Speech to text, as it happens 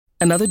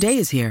Another day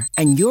is here,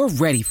 and you're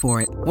ready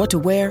for it. What to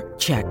wear?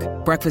 Check.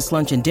 Breakfast,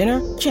 lunch, and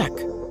dinner? Check.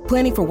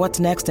 Planning for what's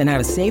next and how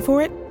to save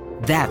for it?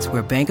 That's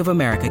where Bank of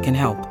America can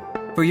help.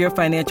 For your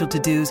financial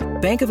to-dos,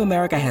 Bank of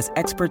America has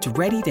experts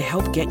ready to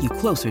help get you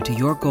closer to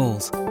your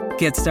goals.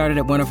 Get started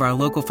at one of our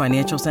local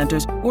financial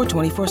centers or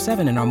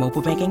 24/7 in our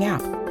mobile banking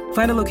app.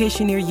 Find a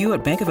location near you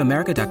at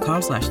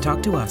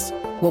bankofamerica.com/talktous.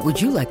 What would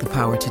you like the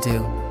power to do?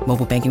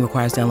 Mobile banking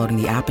requires downloading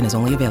the app and is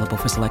only available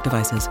for select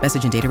devices.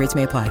 Message and data rates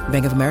may apply.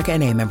 Bank of America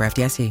N.A., member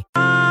FDIC.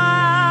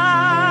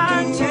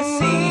 To see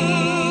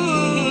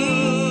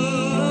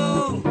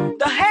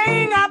the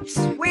hang-ups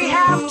we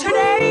have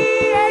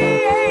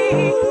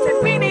today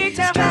that we need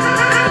to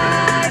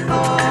fight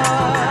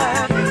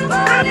for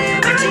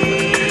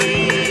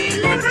liberty.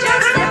 Lift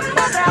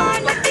yourself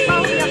on your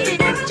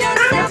feet. Lift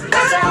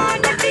yourself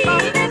on your feet.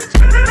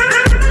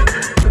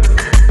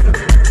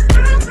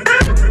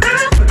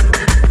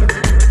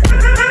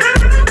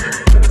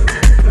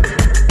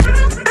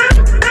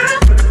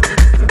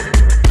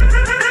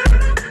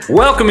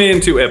 Welcome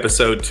into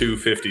episode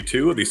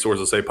 252 of the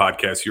Sources Say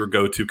podcast, your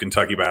go-to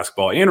Kentucky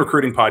basketball and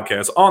recruiting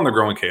podcast on the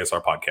growing KSR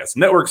podcast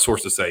network.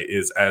 Sources Say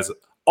is, as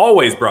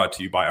always, brought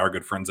to you by our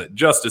good friends at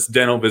Justice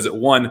Dental. Visit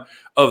one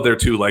of their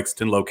two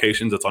Lexington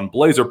locations. It's on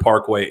Blazer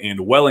Parkway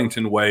and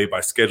Wellington Way by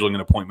scheduling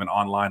an appointment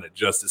online at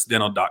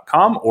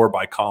justicedental.com or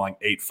by calling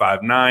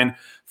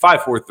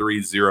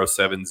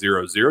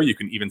 859-543-0700. You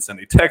can even send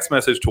a text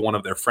message to one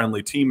of their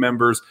friendly team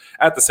members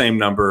at the same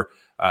number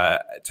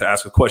to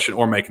ask a question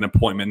or make an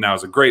appointment. Now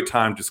is a great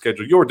time to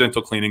schedule your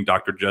dental cleaning.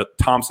 Dr.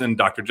 Thompson,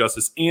 Dr.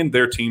 Justice, and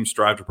their team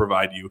strive to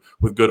provide you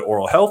with good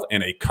oral health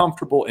and a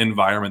comfortable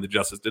environment. The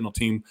Justice Dental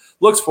team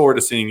looks forward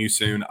to seeing you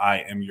soon. I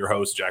am your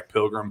host, Jack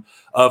Pilgrim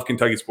of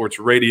Kentucky Sports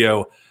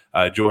Radio,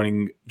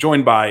 joined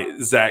by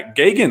Zach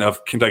Gagan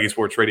of Kentucky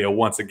Sports Radio.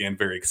 Once again,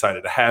 very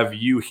excited to have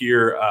you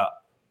here,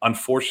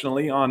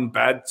 unfortunately on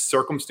bad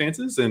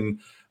circumstances and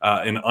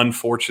an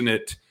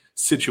unfortunate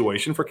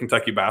situation for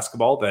Kentucky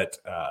basketball that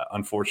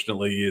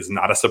unfortunately is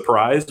not a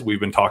surprise. We've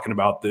been talking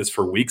about this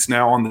for weeks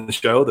now on the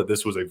show, that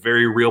this was a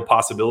very real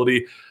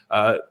possibility.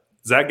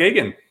 Zach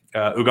Gagan,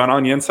 Ugonna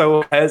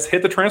Onyenso has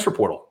hit the transfer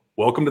portal.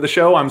 Welcome to the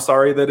show. I'm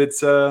sorry that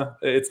it's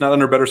not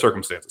under better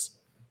circumstances.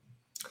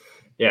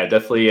 Yeah,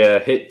 definitely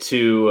hit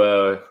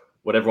to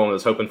what everyone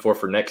was hoping for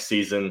next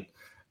season.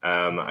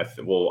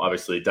 We'll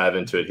obviously dive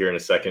into it here in a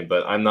second,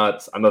 but I'm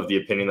of the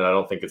opinion that I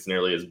don't think it's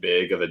nearly as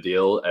big of a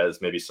deal as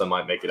maybe some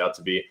might make it out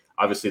to be.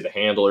 Obviously, the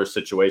handler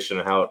situation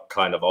and how it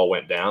kind of all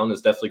went down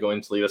is definitely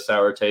going to leave a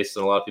sour taste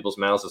in a lot of people's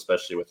mouths,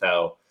 especially with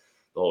how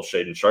the whole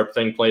Shaden Sharp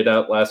thing played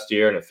out last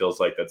year. And it feels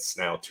like that's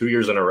now 2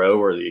 years in a row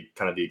where the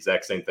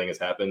exact same thing has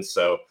happened.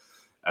 So,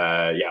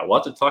 a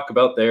lot to talk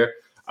about there.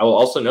 I will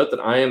also note that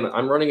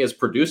I'm running as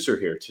producer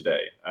here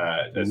today,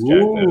 as Jack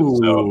knows.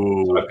 So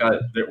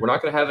we're not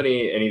going to have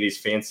any of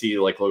these fancy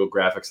logo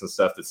graphics and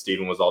stuff that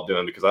Steven was all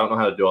doing, because I don't know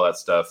how to do all that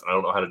stuff, and I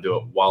don't know how to do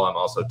it while I'm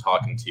also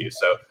talking to you.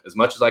 So as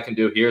much as I can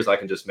do here is I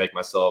can just make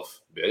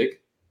myself big,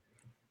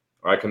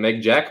 or I can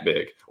make Jack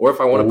big, or if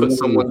I want to put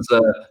someone's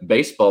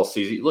baseball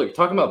season. Look, you're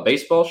talking about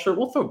baseball, sure,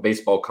 we'll throw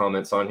baseball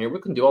comments on here. We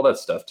can do all that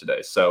stuff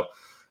today. So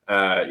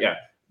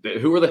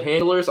who are the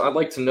handlers? I'd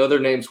like to know their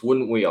names,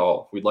 wouldn't we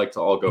all? We'd like to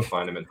all go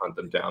find them and hunt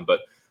them down.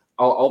 But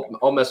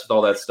I'll mess with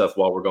all that stuff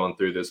while we're going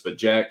through this. But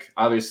Jack,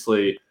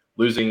 obviously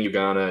losing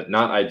Ugonna,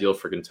 not ideal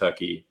for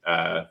Kentucky.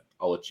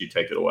 I'll let you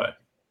take it away.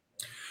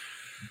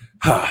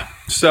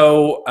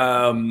 So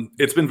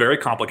it's been very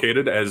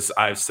complicated, as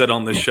I've said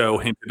on this show,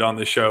 hinted on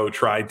the show,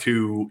 tried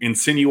to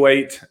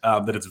insinuate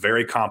that it's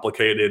very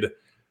complicated.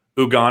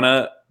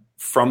 Ugonna,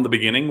 from the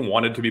beginning,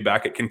 wanted to be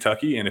back at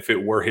Kentucky, and if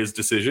it were his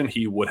decision,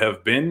 he would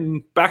have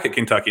been back at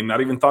Kentucky,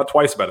 not even thought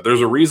twice about it. There's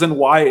a reason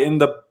why in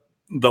the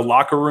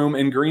locker room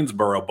in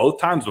Greensboro,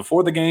 both times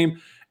before the game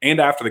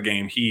and after the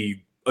game,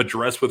 he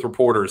addressed with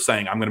reporters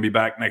saying, I'm going to be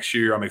back next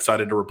year. I'm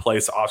excited to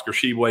replace Oscar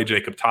Tshiebwe,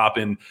 Jacob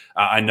Toppin.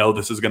 I know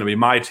this is going to be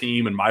my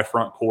team and my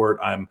front court.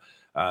 I'm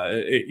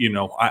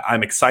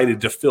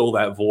excited to fill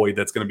that void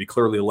that's going to be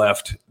clearly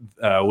left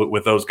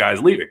with those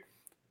guys leaving.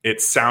 It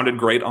sounded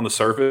great on the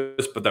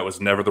surface, but that was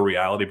never the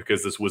reality,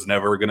 because this was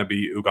never going to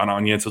be Ugonna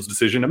Onyenso's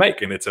decision to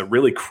make. And it's a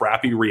really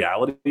crappy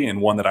reality, and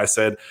one that I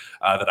said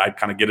that I'd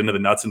kind of get into the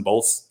nuts and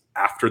bolts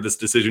after this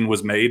decision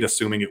was made,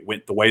 assuming it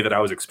went the way that I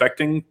was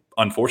expecting,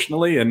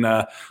 unfortunately. And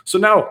so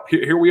now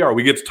here we are.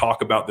 We get to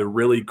talk about the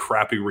really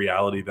crappy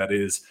reality that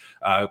is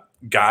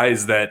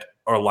guys that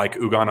are like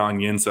Ugonna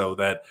Onyenso,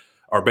 that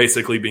are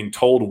basically being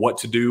told what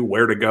to do,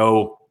 where to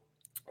go,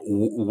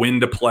 when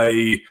to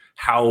play,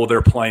 how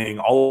they're playing,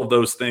 all of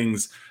those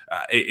things.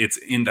 It's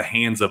in the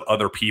hands of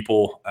other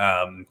people.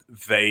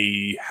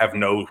 They have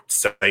no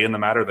say in the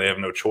matter. They have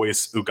no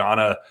choice.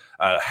 Ugonna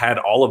had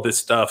all of this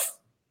stuff,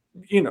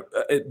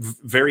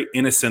 very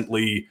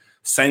innocently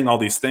saying all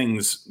these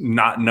things,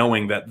 not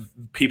knowing that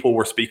people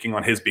were speaking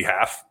on his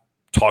behalf,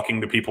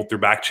 talking to people through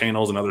back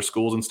channels and other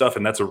schools and stuff.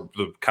 And that's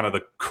the kind of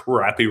the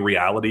crappy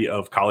reality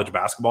of college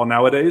basketball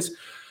nowadays.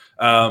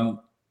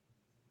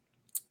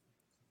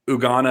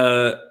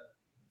 Ugonna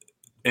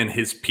and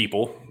his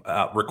people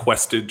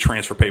requested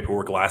transfer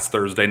paperwork last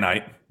Thursday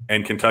night,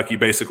 and Kentucky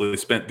basically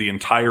spent the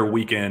entire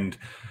weekend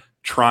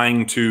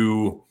trying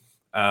to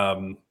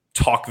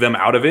talk them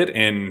out of it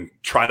and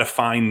try to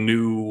find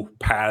new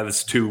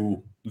paths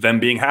to them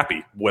being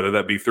happy, whether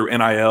that be through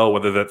NIL,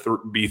 whether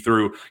that be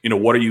through,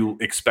 what are you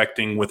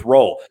expecting with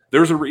Roll?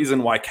 There's a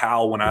reason why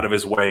Cal went out of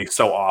his way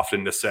so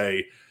often to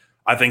say,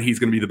 I think he's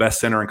going to be the best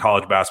center in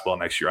college basketball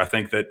next year. I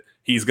think that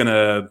he's going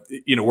to,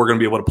 we're going to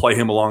be able to play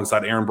him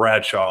alongside Aaron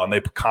Bradshaw, and they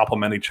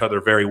complement each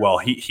other very well.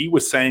 He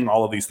was saying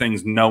all of these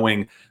things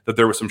knowing that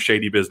there was some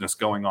shady business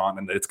going on,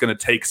 and that it's going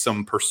to take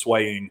some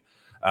persuading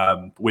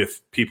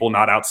with people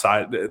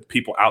outside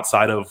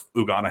of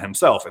Ugonna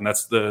himself. And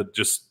that's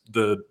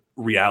the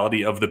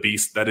reality of the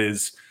beast that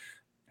is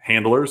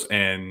handlers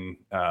and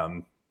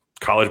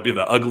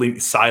the ugly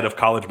side of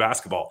college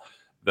basketball.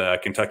 The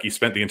Kentucky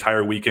spent the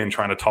entire weekend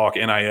trying to talk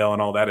NIL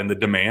and all that, and the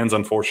demands,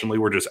 unfortunately,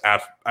 were just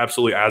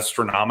absolutely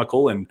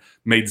astronomical and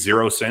made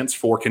zero sense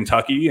for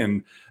Kentucky,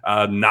 and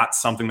not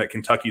something that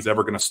Kentucky's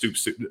ever going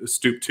to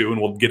stoop to.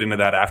 And we'll get into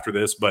that after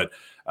this, but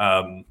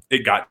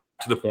it got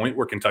to the point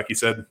where Kentucky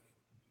said,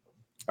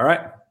 "All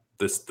right,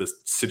 this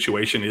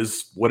situation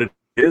is what it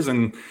is,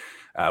 and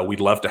we'd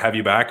love to have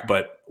you back,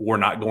 but we're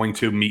not going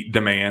to meet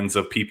demands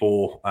of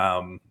people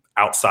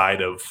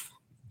outside of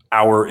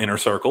our inner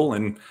circle."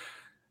 And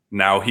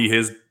now he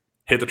has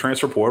hit the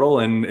transfer portal,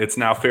 and it's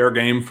now fair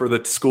game for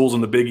the schools in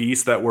the Big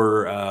East that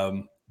were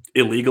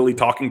illegally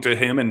talking to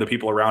him and the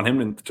people around him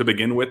and to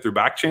begin with through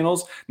back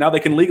channels. Now they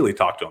can legally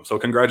talk to him. So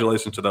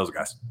congratulations to those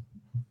guys.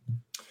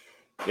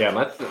 Yeah,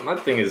 my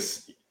thing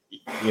is,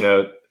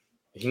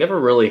 he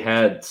never really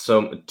had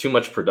too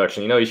much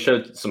production. He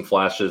showed some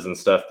flashes and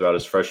stuff throughout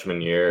his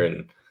freshman year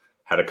and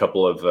had a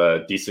couple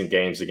of decent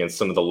games against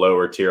some of the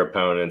lower tier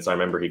opponents. I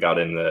remember he got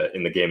in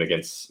the game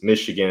against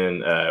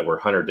Michigan where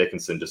Hunter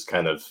Dickinson just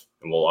kind of,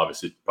 and we'll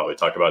obviously probably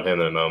talk about him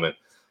in a moment,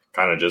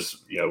 kind of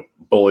just,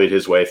 bullied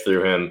his way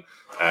through him.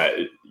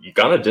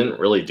 Ugonna didn't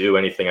really do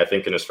anything, I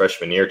think, in his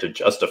freshman year to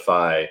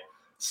justify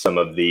some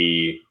of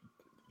the,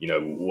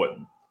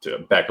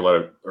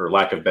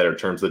 lack of better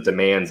terms, the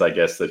demands, I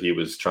guess, that he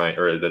was trying,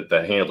 or that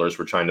the handlers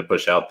were trying to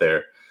push out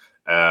there.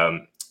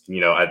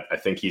 I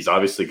think he's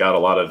obviously got a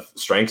lot of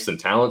strengths and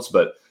talents,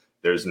 but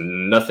there's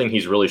nothing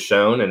he's really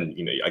shown. And,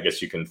 I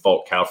guess you can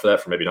fault Cal for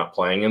that, for maybe not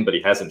playing him, but he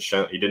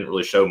didn't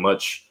really show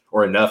much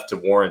or enough to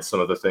warrant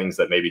some of the things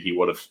that maybe he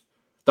would have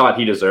thought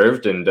he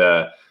deserved. And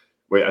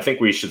I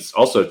think we should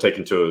also take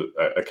into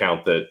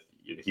account that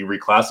he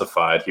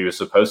reclassified. He was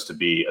supposed to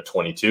be a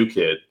 22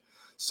 kid.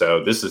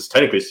 So this is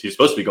technically, he's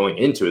supposed to be going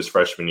into his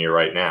freshman year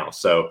right now.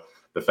 So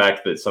the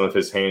fact that some of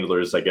his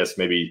handlers, I guess,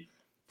 maybe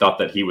thought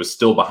that he was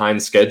still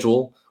behind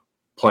schedule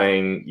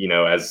playing,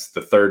 as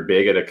the third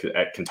big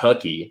at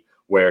Kentucky,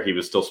 where he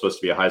was still supposed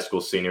to be a high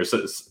school senior.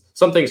 So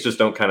some things just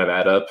don't kind of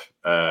add up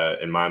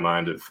in my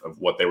mind of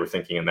what they were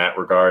thinking in that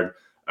regard.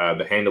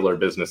 The handler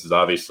business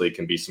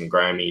can be some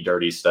grimy,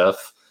 dirty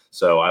stuff.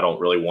 So I don't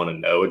really want to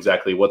know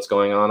exactly what's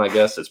going on, I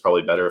guess. It's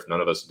probably better if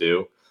none of us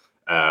do.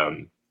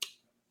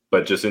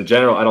 But just in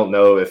general, I don't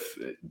know if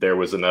there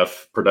was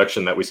enough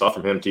production that we saw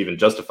from him to even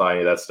justify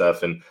any of that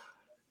stuff. And,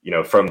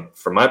 from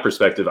my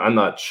perspective, I'm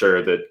not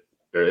sure that,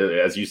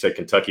 as you said,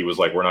 Kentucky was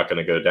like, we're not going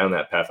to go down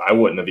that path. I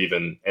wouldn't have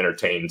even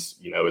entertained,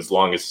 as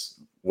long as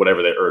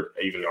whatever or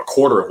even a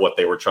quarter of what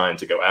they were trying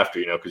to go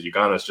after, because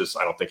Ugonna's just,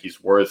 I don't think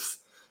he's worth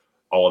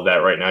all of that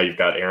right now. You've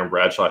got Aaron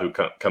Bradshaw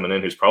coming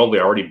in, who's probably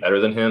already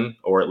better than him,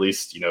 or at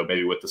least,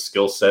 maybe with the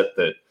skill set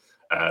that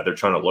they're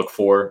trying to look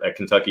for at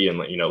Kentucky and,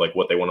 like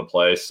what they want to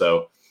play.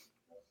 So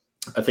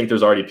I think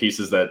there's already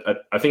pieces that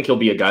I think he'll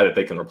be a guy that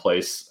they can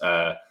replace,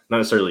 not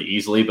necessarily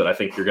easily, but I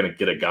think you're going to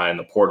get a guy in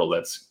the portal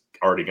that's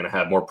already going to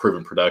have more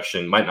proven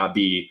production. Might not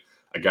be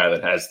a guy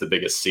that has the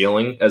biggest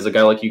ceiling as a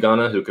guy like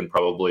Ugonna, who can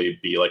probably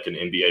be like an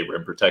NBA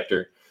rim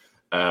protector.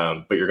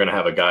 But you're going to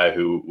have a guy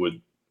who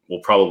will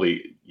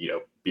probably,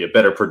 be a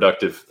better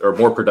productive or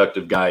more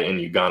productive guy in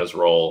Ugonna's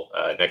role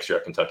next year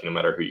at Kentucky, no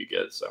matter who you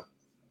get. So,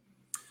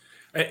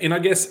 and I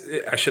guess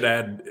I should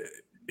add,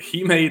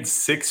 he made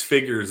six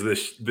figures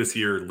this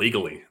year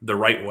legally the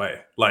right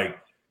way. Like,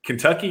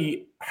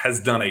 Kentucky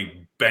has done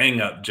a bang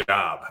up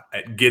job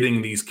at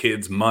getting these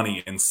kids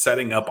money and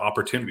setting up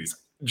opportunities.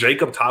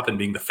 Jacob Toppin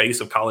being the face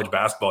of college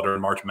basketball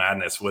during March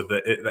Madness with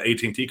the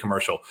AT&T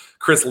commercial.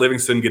 Chris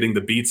Livingston getting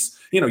the beats.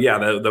 There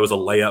was a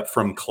layup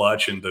from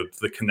Clutch and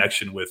the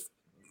connection with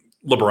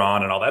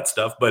LeBron and all that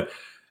stuff. But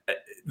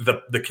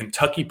the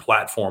Kentucky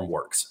platform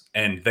works,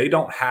 and they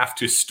don't have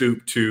to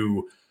stoop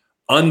to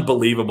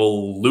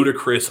unbelievable,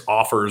 ludicrous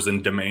offers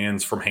and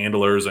demands from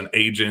handlers and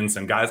agents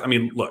and guys. I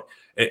mean, look,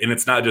 and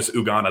it's not just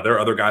Ugonna. There are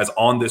other guys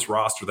on this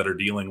roster that are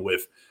dealing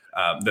with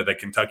that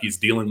Kentucky's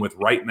dealing with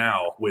right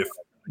now with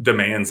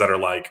demands that are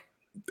like,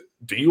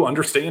 do you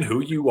understand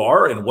who you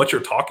are and what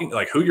you're talking,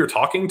 like who you're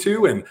talking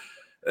to? And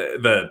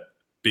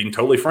being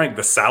totally frank,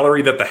 the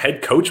salary that the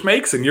head coach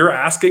makes, and you're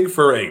asking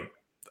for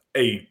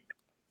a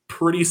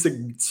pretty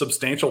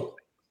substantial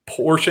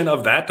portion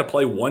of that to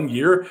play 1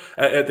 year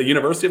at the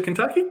University of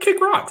Kentucky, kick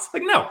rocks.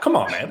 Like, no, come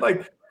on, man.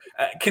 Like,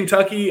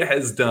 Kentucky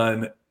has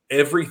done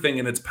everything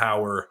in its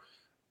power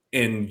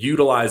and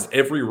utilized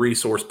every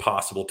resource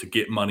possible to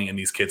get money in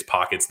these kids'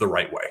 pockets the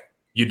right way.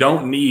 You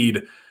don't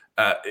need,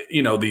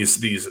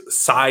 these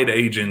side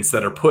agents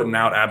that are putting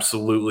out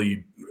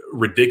absolutely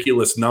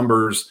ridiculous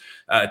numbers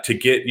to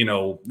get,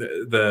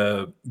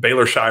 the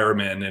Baylor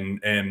Shireman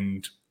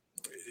and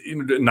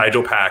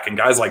Nigel Pack and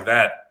guys like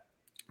that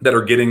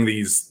are getting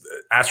these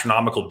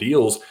astronomical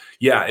deals.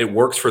 Yeah, it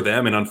works for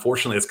them. And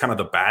unfortunately, it's kind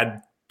of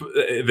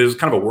there's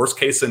kind of a worst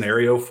case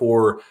scenario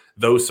for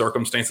those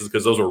circumstances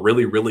because those were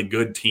really, really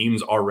good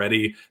teams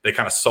already. They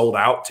kind of sold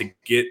out to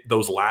get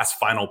those last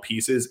final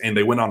pieces and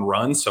they went on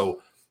runs.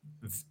 So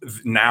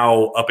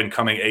now up and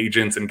coming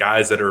agents and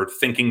guys that are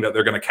thinking that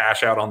they're going to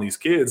cash out on these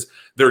kids,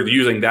 they're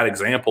using that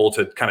example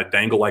to kind of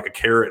dangle like a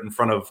carrot in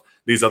front of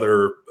these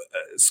other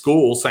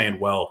schools saying,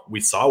 well, we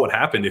saw what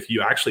happened. If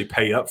you actually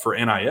pay up for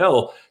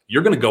NIL,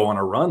 you're going to go on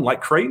a run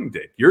like Creighton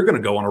did. You're going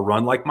to go on a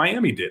run like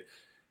Miami did.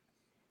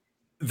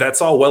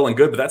 That's all well and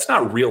good, but that's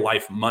not real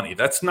life money.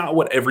 That's not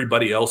what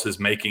everybody else is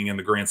making in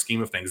the grand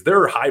scheme of things.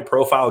 There are high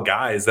profile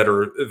guys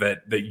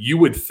that you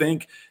would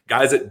think,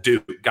 guys at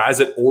Duke, guys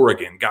at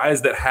Oregon,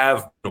 guys that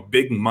have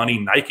big money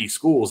Nike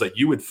schools that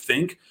you would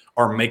think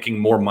are making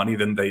more money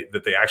than they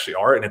actually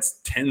are. And it's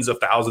tens of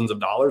thousands of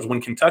dollars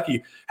when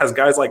Kentucky has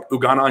guys like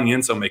Ugonna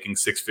Onyenso making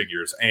six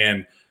figures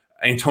and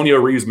Antonio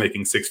Reeves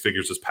making six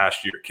figures this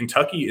past year.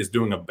 Kentucky is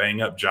doing a bang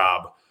up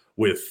job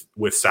with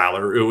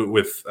salary,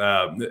 with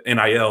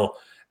NIL.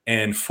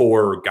 And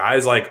for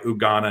guys like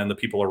Ugonna and the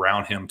people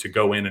around him to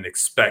go in and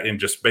expect and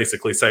just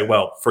basically say,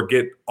 well,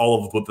 forget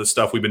all of the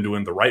stuff we've been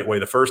doing the right way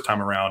the first time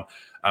around.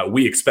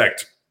 We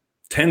expect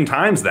 10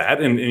 times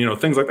that and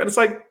things like that. It's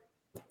like,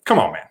 come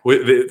on,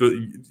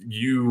 man.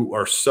 You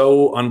are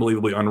so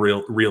unbelievably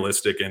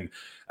unrealistic. And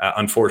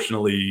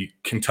unfortunately,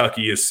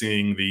 Kentucky is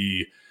seeing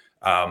the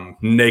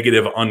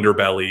negative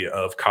underbelly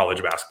of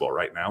college basketball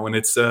right now. And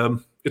it's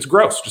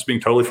gross. Just being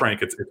totally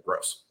frank, it's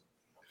gross.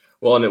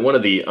 Well, and one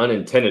of the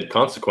unintended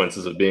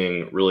consequences of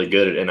being really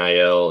good at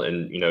NIL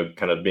and,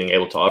 kind of being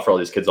able to offer all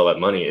these kids all that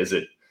money is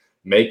it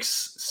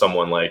makes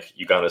someone like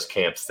Ugonna's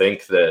camp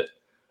think that,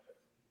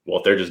 well,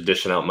 if they're just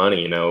dishing out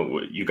money,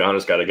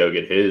 Ugonna's got to go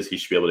get his. He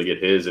should be able to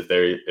get his.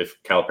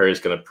 If Calipari's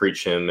going to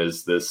preach him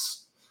as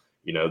this,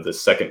 the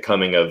second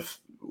coming of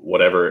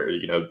whatever,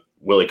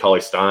 Willie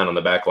Cauley-Stein on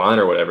the back line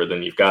or whatever,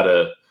 then you've got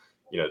to,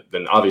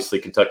 then obviously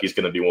Kentucky's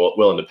going to be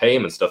willing to pay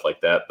him and stuff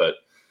like that. But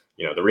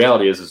the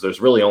reality is there's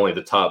really only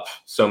the top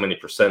so many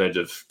percentage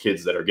of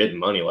kids that are getting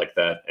money like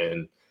that.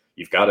 And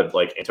you've got to,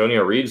 like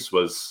Antonio Reeves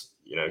was,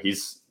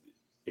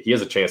 he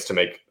has a chance to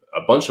make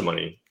a bunch of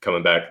money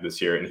coming back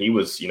this year. And he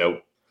was,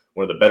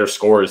 one of the better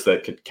scorers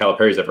that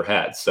Calipari's ever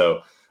had.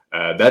 So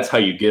that's how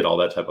you get all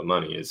that type of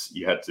money is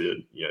you have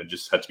to,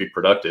 just have to be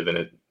productive.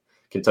 And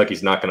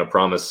Kentucky's not going to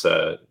promise,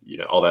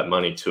 all that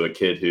money to a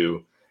kid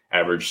who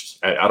averaged,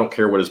 I don't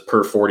care what his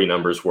per 40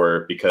 numbers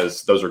were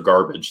because those are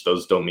garbage.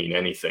 Those don't mean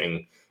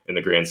anything in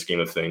the grand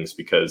scheme of things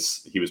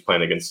because he was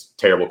playing against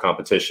terrible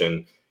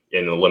competition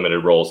in the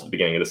limited roles at the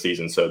beginning of the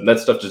season. So that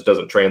stuff just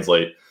doesn't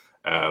translate.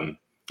 But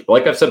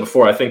like I've said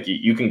before, I think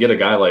you can get a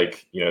guy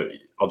like,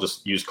 I'll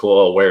just use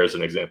Khalil Ware as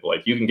an example.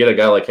 Like you can get a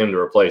guy like him to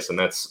replace, and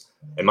that's,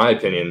 in my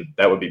opinion,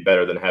 that would be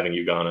better than having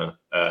Ugonna,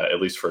 at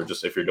least for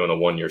just if you're doing a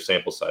 1 year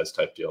sample size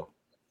type deal.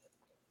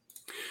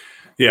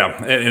 Yeah,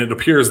 and it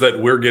appears that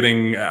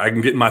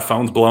I'm getting my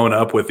phone's blowing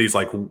up with these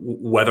like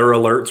weather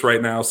alerts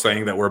right now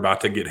saying that we're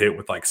about to get hit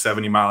with like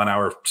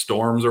 70-mile-an-hour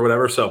storms or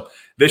whatever. So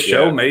this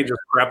show may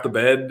just crap the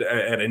bed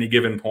at any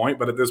given point.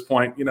 But at this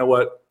point, you know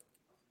what?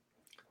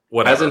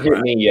 Whatever. Hasn't hit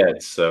me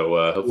yet.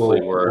 So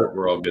hopefully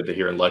we're all good to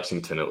hear in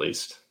Lexington at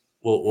least.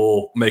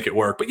 We'll make it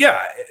work. But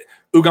yeah,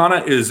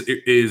 Ugonna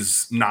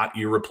is not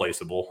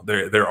irreplaceable.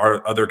 There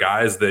are other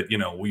guys that,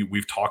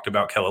 we've talked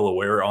about Khalil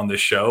Ware on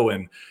this show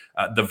and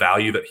the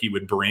value that he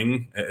would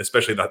bring,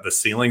 especially the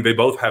ceiling. They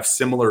both have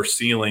similar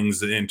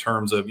ceilings in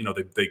terms of,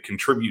 they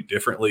contribute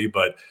differently,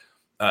 but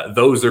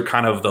those are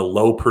kind of the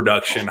low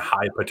production,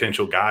 high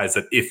potential guys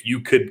that if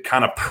you could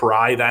kind of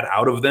pry that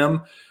out of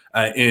them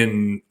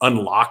and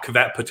unlock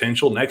that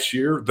potential next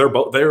year, they're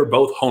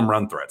both home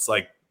run threats.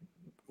 Like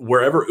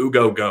wherever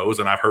Ugo goes,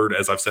 and I've heard,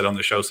 as I've said on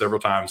the show several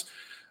times,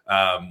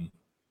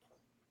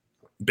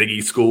 Big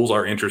East schools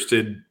are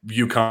interested.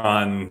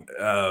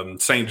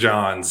 UConn, St.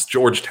 John's,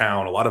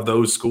 Georgetown, a lot of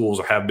those schools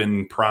have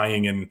been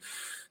prying and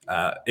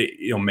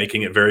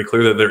making it very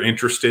clear that they're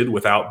interested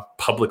without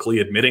publicly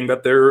admitting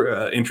that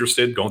they're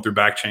interested, going through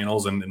back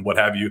channels and what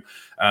have you.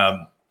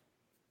 I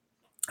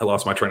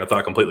lost my train of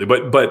thought completely,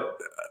 but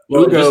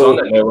well, Ugo, just on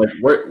that note,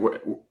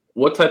 like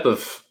what type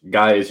of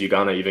guy is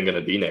Ugonna even going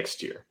to be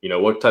next year?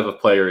 What type of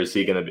player is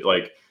he going to be?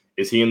 Like,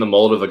 is he in the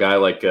mold of a guy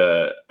like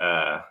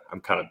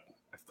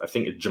I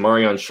think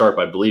Jamarion Sharp,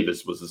 I believe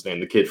was his name,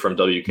 the kid from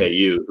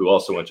WKU who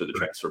also went to the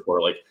transfer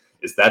portal. Like,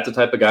 is that the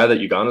type of guy that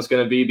Ugonna's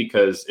going to be?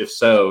 Because if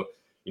so,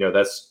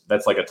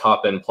 that's like a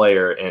top end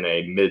player in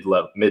a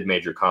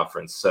mid-major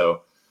conference.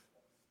 So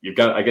you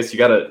got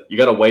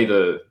to weigh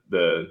the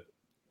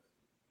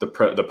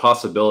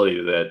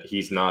possibility that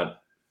he's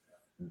not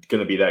going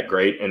to be that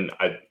great. And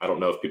I don't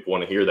know if people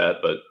want to hear that,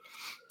 but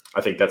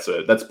I think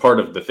that's part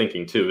of the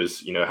thinking too,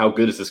 is, how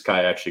good is this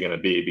guy actually going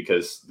to be?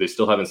 Because they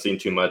still haven't seen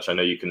too much. I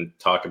know you can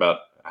talk about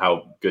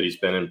how good he's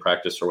been in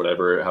practice or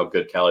whatever, how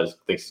good Cal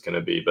thinks he's going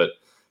to be. But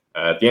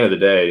at the end of the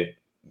day,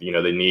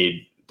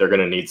 they're going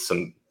to need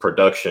some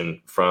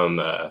production from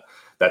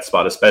that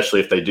spot, especially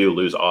if they do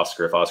lose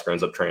Oscar, if Oscar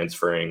ends up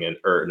transferring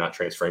or not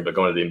transferring, but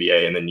going to the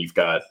NBA. And then you've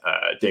got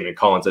Damian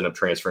Collins end up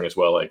transferring as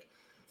well. Like,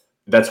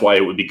 that's why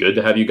it would be good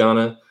to have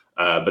Ugonna.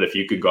 But if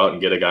you could go out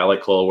and get a guy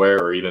like Kel'el Ware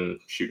or even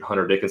shoot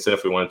Hunter Dickinson,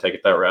 if we want to take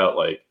it that route,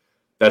 like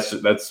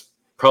that's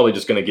probably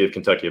just going to give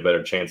Kentucky a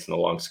better chance in the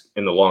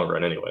long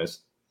run anyways.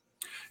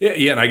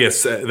 Yeah, and I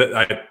guess that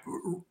I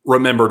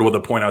remembered what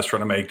the point I was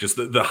trying to make. Just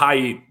the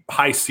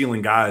high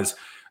ceiling guys.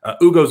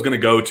 Ugo's going to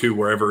go to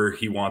wherever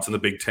he wants in the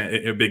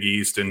Big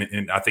East,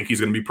 and I think he's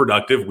going to be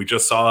productive. We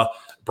just saw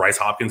Bryce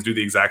Hopkins do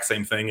the exact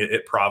same thing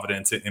at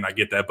Providence, and I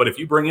get that. But if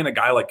you bring in a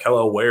guy like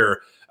Kel'el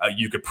Ware,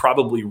 you could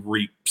probably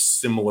reap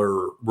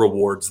similar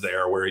rewards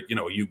there. Where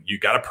you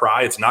got to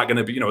pry. It's not going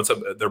to be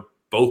they're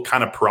both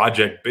kind of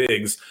project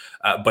bigs.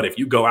 But if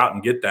you go out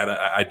and get that,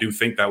 I do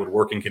think that would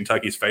work in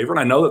Kentucky's favor.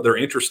 And I know that they're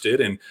interested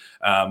in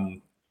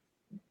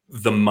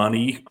the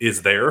money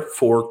is there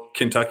for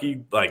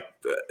Kentucky, like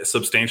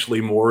substantially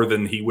more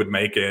than he would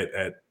make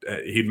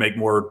he'd make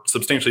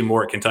substantially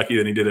more at Kentucky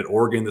than he did at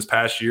Oregon this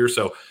past year.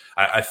 So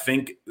I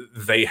think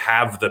they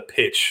have the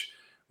pitch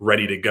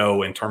ready to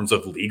go in terms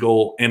of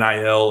legal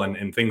NIL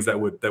and things that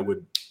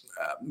would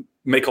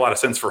make a lot of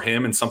sense for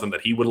him and something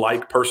that he would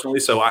like personally.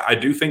 So I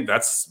do think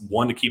that's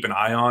one to keep an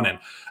eye on. And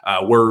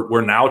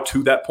we're now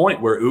to that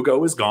point where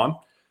Ugo is gone.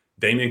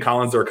 Damian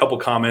Collins, there are a couple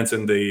comments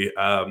in the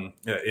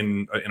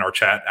in our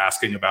chat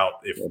asking about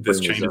if this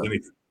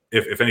changes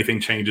if anything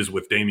changes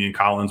with Damian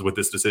Collins with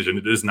this decision.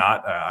 It is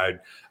not.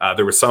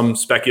 There was some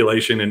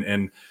speculation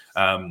and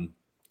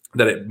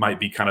that it might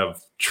be kind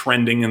of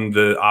trending in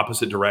the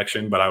opposite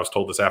direction, but I was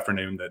told this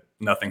afternoon that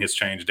nothing has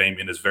changed.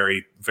 Damian is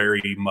very,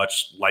 very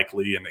much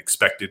likely and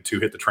expected to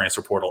hit the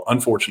transfer portal.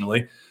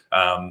 Unfortunately,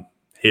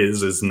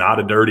 his is not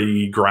a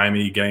dirty,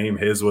 grimy game.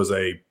 His was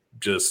a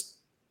just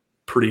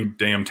pretty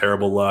damn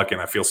terrible luck, and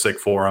I feel sick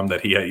for him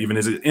that he even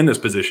is in this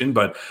position,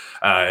 but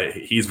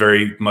he's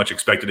very much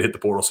expected to hit the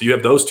portal. So you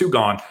have those two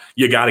gone.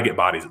 You got to get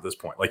bodies at this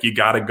point. Like, you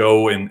got to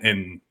go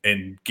and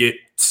get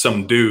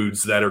some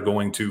dudes that are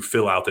going to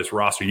fill out this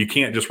roster. You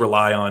can't just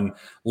rely on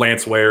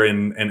Lance Ware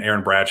and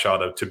Aaron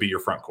Bradshaw to be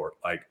your front court.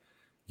 Like,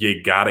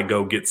 you got to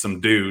go get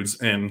some dudes,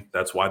 and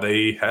that's why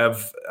they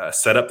have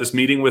set up this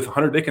meeting with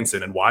Hunter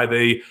Dickinson and why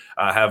they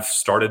have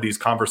started these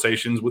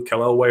conversations with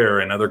Kel'el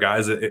Ware and other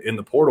guys in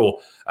the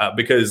portal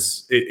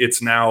because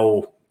it's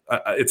now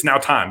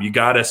time. You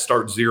got to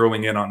start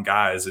zeroing in on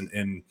guys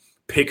and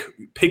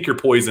pick your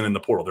poison in the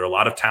portal. There's a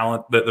lot of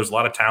talent.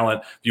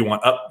 If you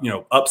want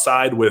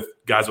upside with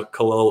guys with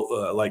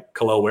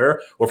Kel'el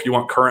Ware, or if you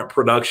want current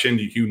production,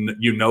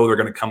 they're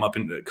going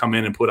to come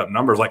in and put up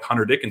numbers like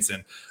Hunter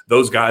Dickinson.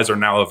 Those guys are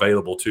now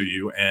available to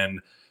you, and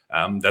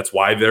that's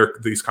why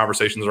these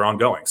conversations are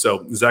ongoing.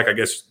 So, Zach, I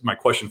guess my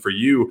question for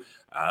you,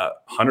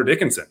 Hunter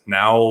Dickinson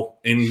now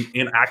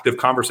in active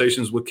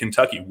conversations with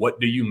Kentucky. What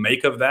do you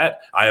make of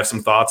that? I have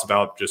some thoughts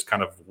about just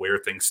kind of where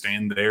things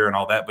stand there and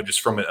all that, but just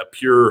from a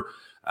pure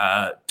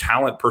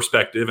talent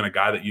perspective and a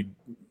guy that you'd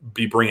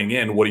be bringing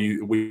in, what do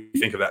you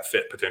think of that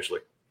fit potentially?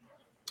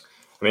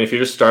 I mean, if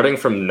you're just starting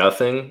from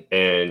nothing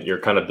and you're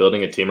kind of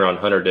building a team around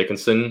Hunter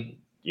Dickinson,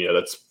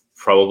 that's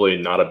probably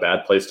not a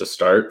bad place to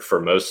start for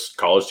most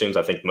college teams.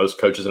 I think most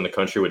coaches in the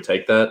country would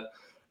take that.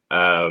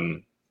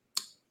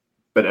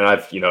 But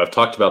I've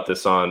talked about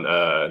this on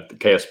the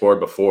KS board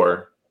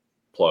before.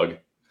 Plug.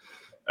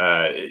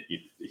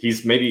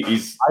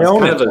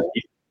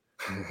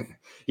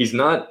 He's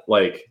not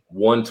like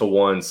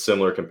one-to-one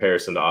similar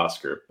comparison to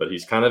Oscar, but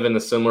he's kind of in the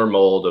similar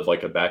mold of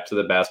like a back to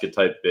the basket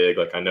type big.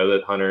 Like, I know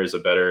that Hunter is a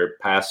better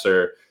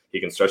passer. He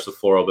can stretch the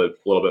floor a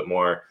little bit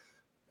more.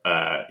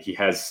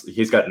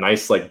 He's got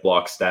nice like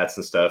block stats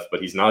and stuff,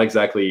 but he's not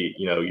exactly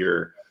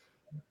your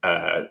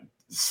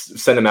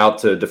send him out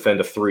to defend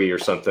a three or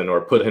something,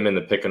 or put him in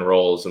the pick and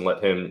rolls and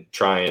let him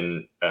try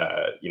and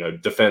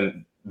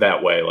defend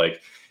that way.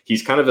 Like,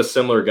 he's kind of a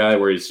similar guy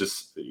where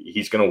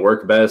he's going to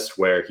work best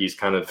where he's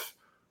kind of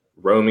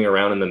roaming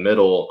around in the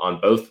middle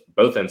on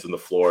both ends of the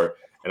floor.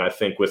 And I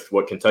think with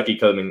what Kentucky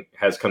coming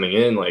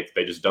in, like,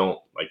 they just don't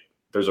like.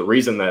 There's a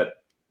reason that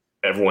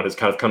everyone has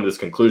kind of come to this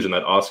conclusion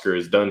that Oscar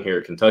is done here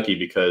at Kentucky,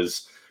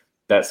 because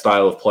that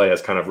style of play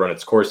has kind of run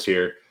its course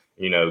here.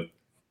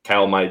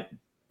 Cal might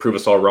prove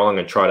us all wrong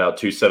and trot out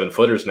 2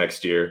 7-footers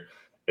next year,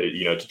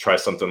 to try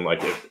something like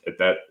if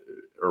that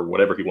or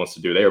whatever he wants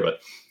to do there.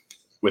 But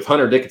with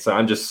Hunter Dickinson,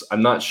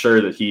 I'm not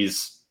sure that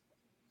he's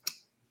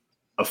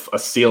a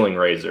ceiling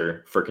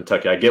raiser for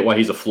Kentucky. I get why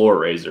he's a floor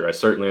raiser. I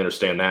certainly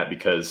understand that,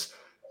 because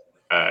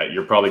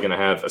you're probably going to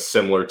have a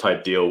similar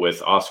type deal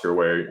with Oscar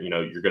where,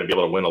 you're going to be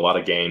able to win a lot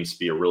of games,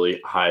 be a really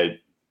high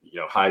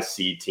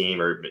seed team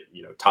or,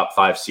 top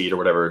 5 seed or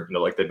whatever,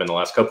 like they've been the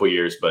last couple of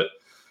years. But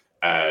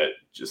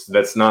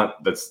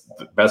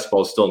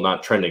Basketball is still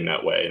not trending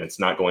that way, and it's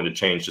not going to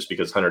change just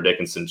because Hunter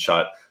Dickinson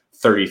shot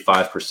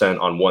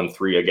 35% on 1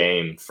 3 a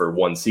game for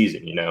one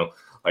season.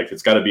 Like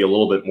it's got to be a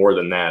little bit more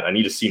than that. I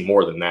need to see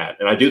more than that,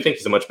 and I do think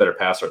he's a much better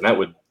passer, and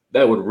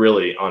that would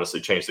really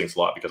honestly change things a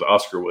lot because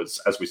Oscar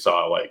was, as we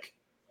saw, like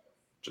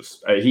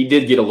he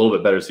did get a little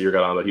bit better as the year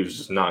got on, but he was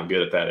just not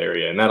good at that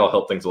area, and that'll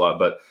help things a lot.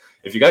 But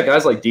if you got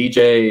guys like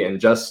DJ and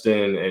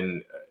Justin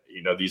and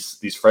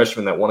these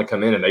freshmen that want to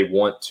come in and they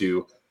want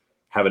to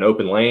have an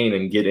open lane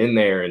and get in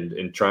there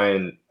and try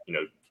and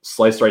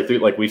slice right through,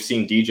 like we've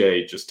seen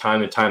DJ just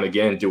time and time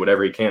again do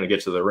whatever he can to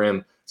get to the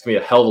rim. It's gonna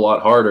be a hell of a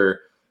lot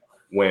harder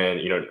when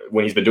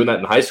he's been doing that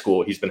in high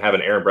school. He's been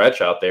having Aaron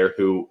Bradshaw out there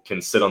who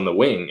can sit on the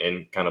wing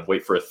and kind of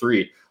wait for a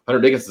three.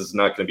 Hunter Dickinson is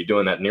not going to be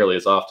doing that nearly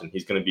as often.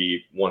 He's going to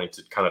be wanting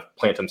to kind of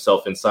plant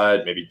himself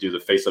inside, maybe do the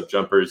face-up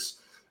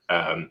jumpers.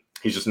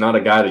 He's just not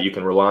a guy that you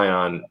can rely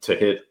on to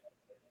hit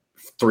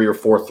 3 or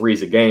 4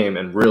 threes a game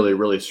and really,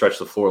 really stretch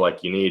the floor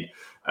like you need.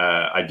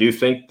 I do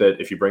think that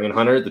if you bring in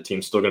Hunter, the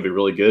team's still going to be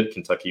really good.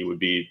 Kentucky would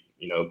be,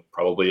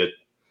 probably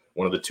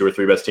one of the 2 or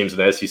 3 best teams in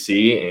the SEC,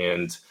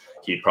 and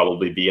he'd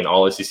probably be an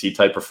all-SEC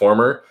type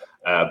performer.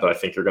 But I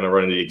think you're going to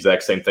run into the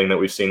exact same thing that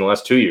we've seen the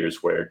last 2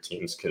 years where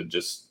teams could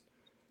just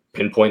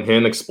pinpoint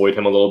him, exploit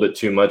him a little bit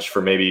too much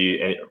for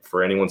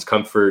anyone's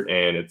comfort,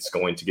 and it's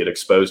going to get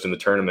exposed in the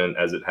tournament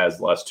as it has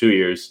the last 2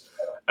 years.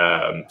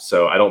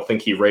 So I don't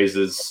think he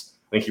raises.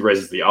 I think he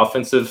raises the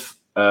offensive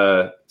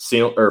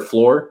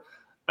floor.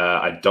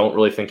 I don't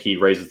really think he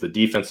raises the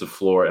defensive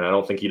floor, and I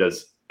don't think he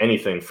does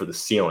anything for the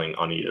ceiling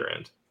on either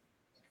end.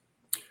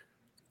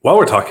 While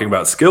we're talking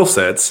about skill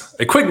sets,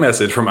 a quick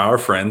message from our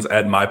friends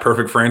at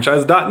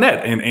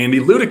MyPerfectFranchise.net and Andy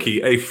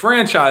Ludicky, a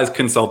franchise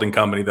consulting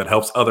company that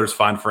helps others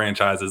find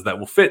franchises that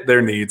will fit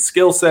their needs,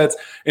 skill sets,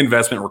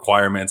 investment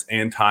requirements,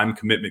 and time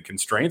commitment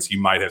constraints. You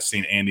might have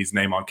seen Andy's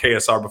name on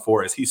KSR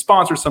before as he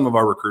sponsors some of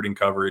our recruiting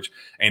coverage.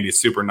 Andy's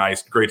super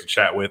nice, great to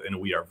chat with, and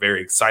we are very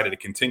excited to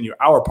continue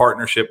our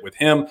partnership with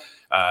him.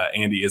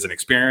 Andy is an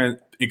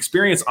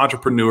experienced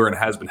entrepreneur and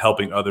has been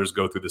helping others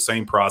go through the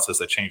same process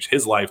that changed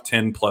his life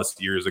 10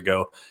 plus years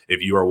ago.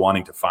 If you are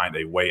wanting to find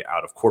a way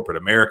out of corporate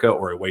America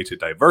or a way to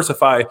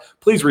diversify,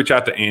 please reach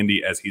out to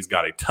Andy as he's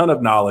got a ton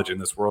of knowledge in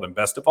this world. And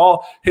best of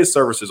all, his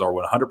services are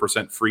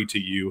 100% free to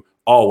you.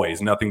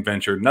 Always, nothing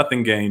ventured,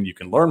 nothing gained. You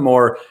can learn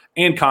more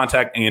and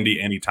contact Andy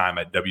anytime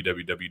at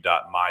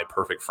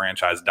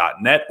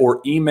www.myperfectfranchise.net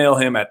or email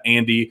him at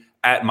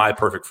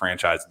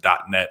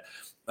andy@myperfectfranchise.net.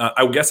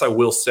 I guess I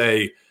will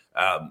say,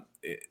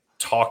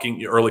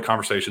 talking early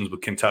conversations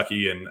with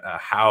Kentucky and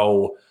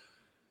how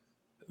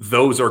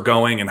those are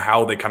going and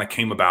how they kind of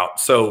came about.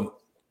 So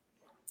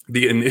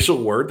the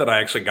initial word that I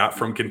actually got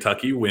from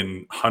Kentucky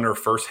when Hunter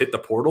first hit the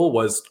portal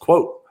was,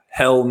 quote,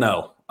 hell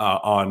no,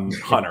 on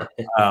Hunter.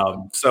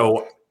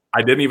 So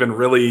I didn't even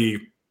really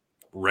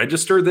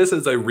register this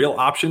as a real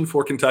option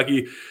for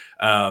Kentucky.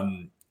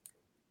 And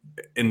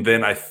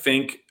then I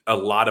think a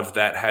lot of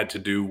that had to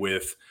do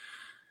with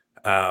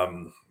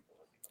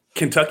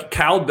Kentucky.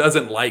 Cal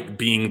doesn't like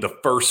being the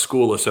first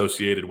school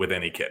associated with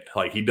any kid.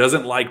 Like he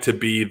doesn't like to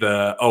be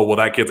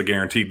that kid's a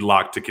guaranteed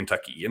lock to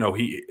Kentucky.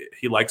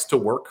 He likes to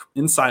work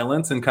in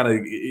silence and kind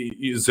of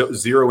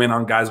zero in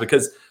on guys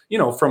because,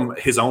 from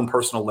his own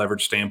personal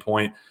leverage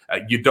standpoint,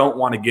 you don't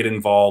want to get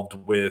involved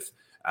with,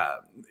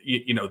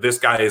 this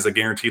guy is a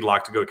guaranteed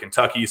lock to go to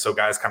Kentucky. So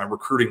guys kind of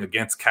recruiting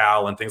against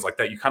Cal and things like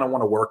that. You kind of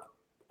want to work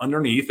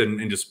underneath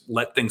and just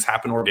let things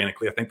happen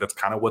organically. I think that's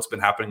kind of what's been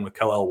happening with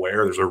Kel'el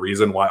Ware. There's a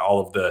reason why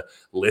all of the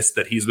lists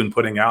that he's been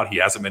putting out, he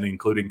hasn't been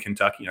including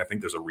Kentucky. And I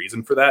think there's a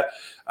reason for that.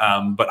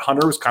 But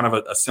Hunter was kind of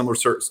a similar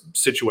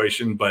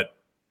situation, but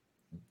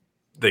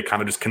they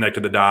kind of just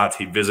connected the dots.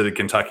 He visited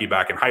Kentucky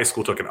back in high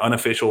school, took an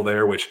unofficial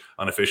there, which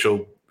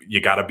unofficial, you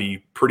got to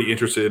be pretty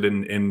interested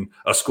in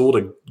a school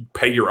to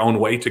pay your own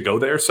way to go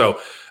there. So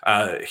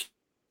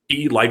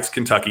he likes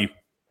Kentucky.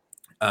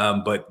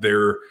 But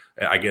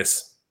I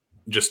guess,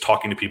 just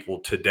talking to people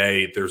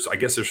today, there's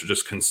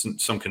just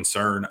some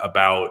concern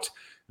about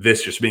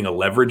this just being a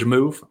leverage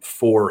move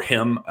for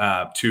him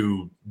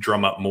to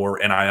drum up more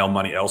NIL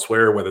money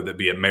elsewhere, whether that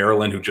be at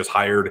Maryland, who just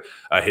hired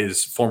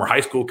his former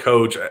high school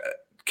coach,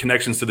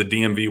 connections to the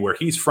DMV where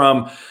he's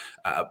from.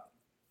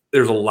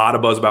 There's a lot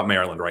of buzz about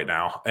Maryland right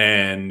now.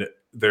 And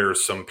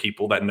there's some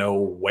people that know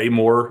way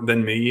more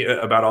than me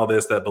about all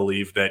this that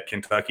believe that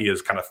Kentucky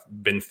has kind of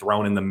been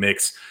thrown in the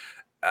mix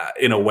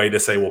in a way to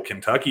say, well,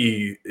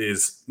 Kentucky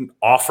is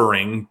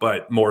offering,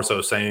 but more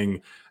so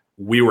saying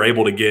we were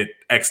able to get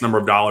X number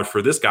of dollars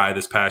for this guy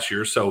this past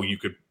year. So you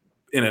could,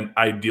 in an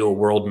ideal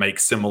world, make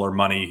similar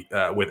money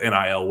with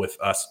NIL with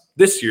us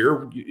this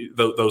year.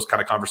 Those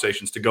kind of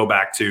conversations to go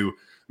back to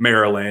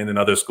Maryland and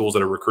other schools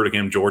that are recruiting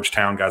him,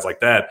 Georgetown, guys like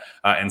that,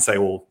 and say,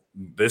 well,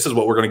 this is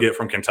what we're going to get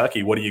from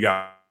Kentucky. What do you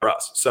got for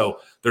us? So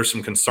there's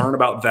some concern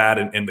about that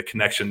and the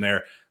connection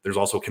there. There's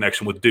also a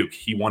connection with Duke.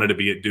 He wanted to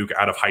be at Duke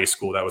out of high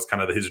school. That was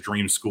kind of his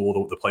dream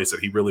school, the place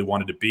that he really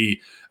wanted to be.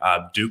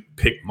 Duke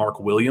picked Mark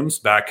Williams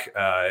back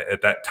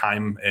at that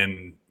time.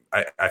 And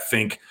I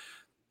think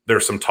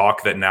there's some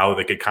talk that now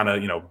they could kind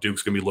of,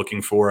 Duke's going to be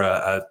looking for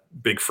a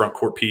big front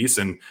court piece,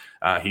 and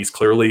he's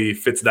clearly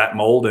fits that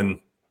mold and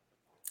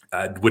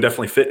would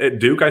definitely fit at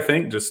Duke, I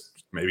think,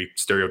 just maybe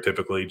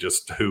stereotypically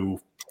just who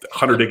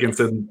Hunter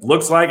Dickinson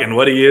looks like and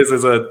what he is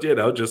as a,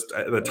 just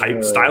the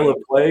type style of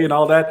play and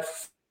all that.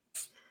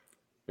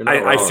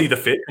 I see the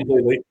fit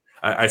completely.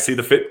 I see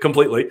the fit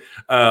completely.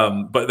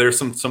 But there's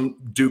some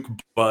Duke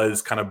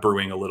buzz kind of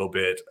brewing a little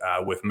bit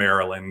with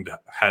Maryland,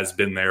 has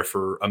been there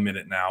for a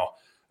minute now.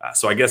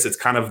 So I guess it's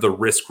kind of the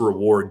risk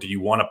reward. Do you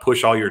want to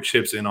push all your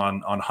chips in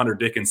on Hunter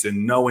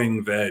Dickinson,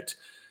 knowing that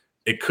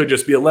it could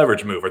just be a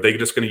leverage move? Are they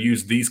just going to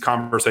use these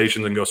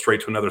conversations and go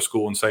straight to another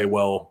school and say,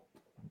 well,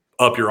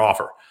 up your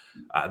offer?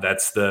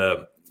 That's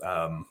the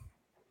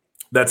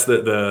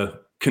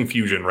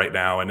confusion right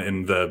now,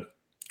 and the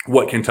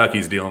what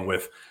Kentucky's dealing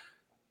with.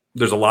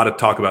 There's a lot of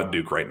talk about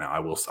Duke right now. I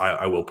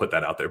will put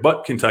that out there,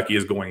 but Kentucky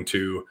is going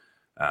to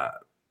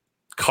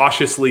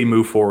cautiously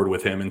move forward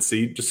with him and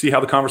see how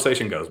the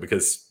conversation goes,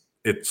 because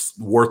it's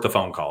worth the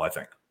phone call, I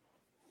think.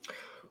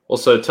 Well,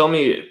 so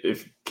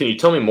can you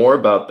tell me more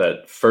about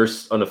that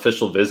first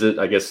unofficial visit?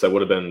 I guess that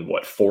would have been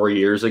 4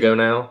 years ago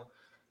now.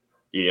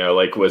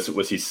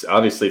 Was he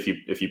obviously,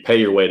 if you pay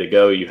your way to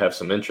go, you have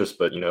some interest,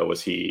 but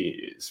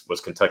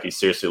was Kentucky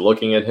seriously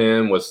looking at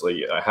him?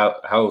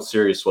 How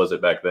serious was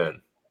it back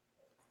then?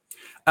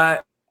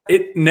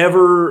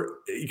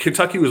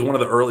 Kentucky was one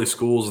of the early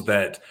schools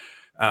that,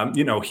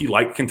 he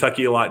liked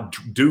Kentucky a lot.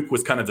 Duke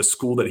was kind of the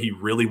school that he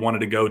really wanted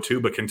to go to,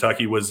 but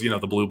Kentucky was,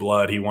 the blue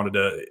blood. He wanted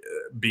to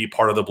be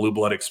part of the blue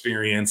blood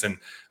experience, and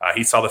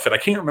he saw the fit. I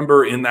can't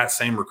remember in that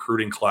same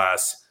recruiting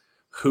class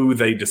who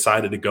they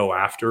decided to go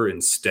after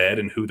instead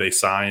and who they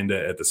signed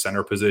at the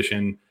center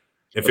position.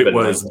 If it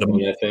was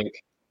 19, I think.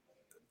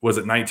 Was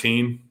it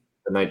 19?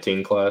 The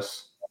 19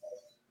 class.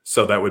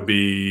 So that would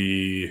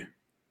be,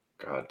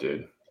 God,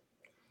 dude.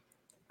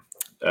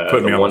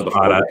 Put me the on one the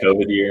before spot. the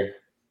COVID year.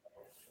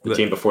 The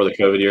team before the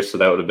COVID year. So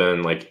that would have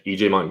been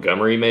EJ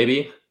Montgomery,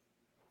 maybe.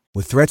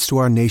 With threats to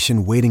our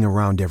nation waiting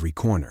around every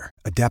corner,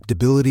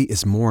 adaptability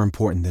is more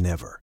important than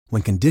ever.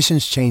 When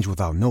conditions change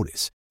without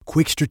notice,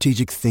 quick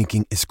strategic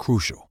thinking is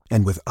crucial.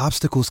 And with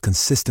obstacles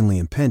consistently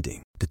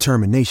impending,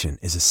 determination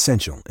is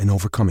essential in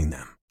overcoming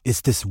them.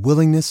 It's this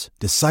willingness,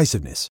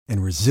 decisiveness,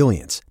 and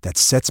resilience that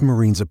sets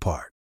Marines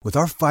apart. With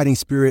our fighting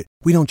spirit,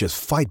 we don't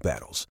just fight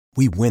battles,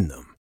 we win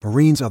them.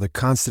 Marines are the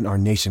constant our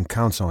nation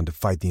counts on to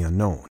fight the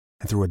unknown.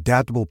 And through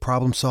adaptable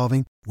problem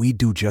solving, we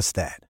do just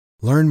that.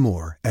 Learn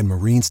more at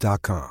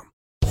marines.com.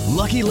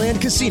 Lucky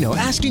Land Casino,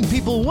 asking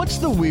people, what's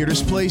the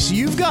weirdest place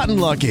you've gotten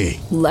lucky?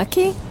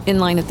 Lucky? In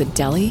line at the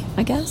deli,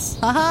 I guess?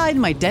 Aha, in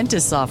my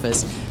dentist's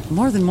office.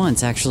 More than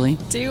once, actually.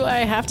 Do I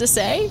have to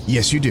say?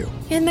 Yes, you do.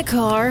 In the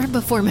car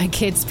before my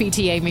kids'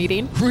 PTA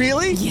meeting.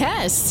 Really?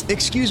 Yes.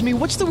 Excuse me,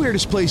 what's the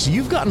weirdest place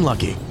you've gotten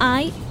lucky?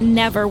 I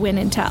never win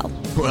and tell.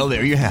 Well,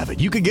 there you have it.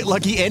 You can get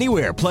lucky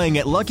anywhere, playing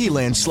at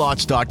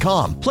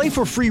LuckyLandSlots.com. Play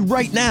for free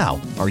right now.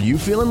 Are you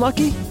feeling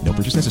lucky? No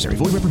purchase necessary.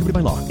 Void where prohibited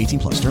by law.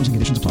 18+. Terms and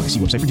conditions apply. See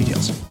website for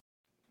details.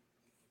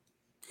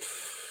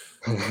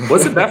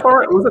 Was it that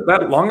far? Was it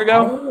that long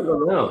ago? I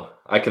don't know.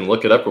 I can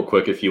look it up real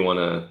quick if you want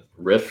to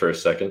riff for a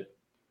second.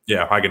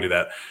 Yeah, I can do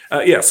that.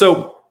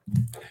 So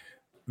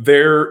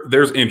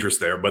there's interest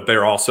there, but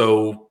they're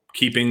also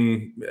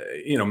keeping,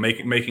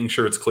 making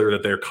sure it's clear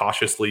that they're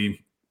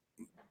cautiously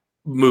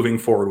moving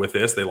forward with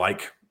this. They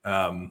like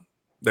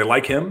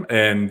him,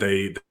 and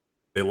they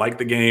like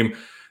the game.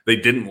 They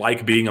didn't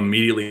like being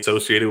immediately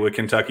associated with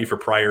Kentucky for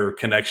prior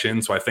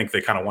connections, so I think they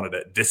kind of wanted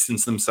to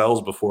distance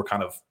themselves before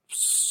kind of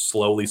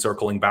slowly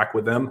circling back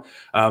with them.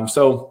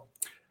 So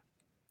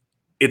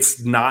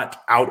it's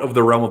not out of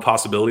the realm of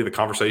possibility. The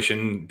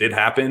conversation did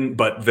happen,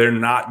 but they're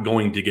not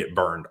going to get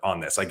burned on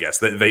this, I guess.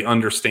 They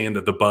understand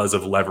that the buzz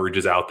of leverage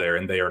is out there,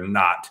 and they are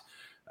not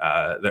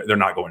they're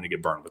not going to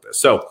get burned with this.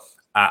 So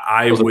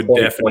I would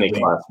definitely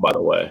class, by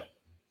the way.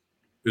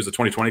 It was a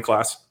 2020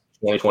 class.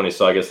 2020,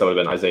 so I guess that would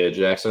have been Isaiah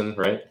Jackson,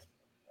 right?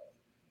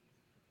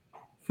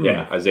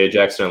 Yeah, Isaiah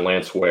Jackson and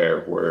Lance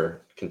Ware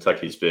were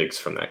Kentucky's bigs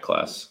from that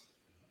class.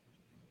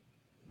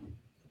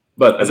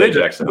 But Isaiah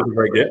Jackson was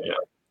very good. Yeah.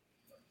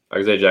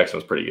 Isaiah Jackson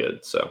was pretty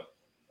good, so.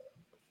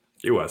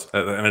 He was.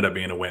 That ended up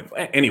being a win.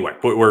 Anyway,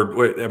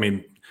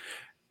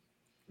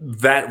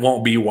 that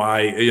won't be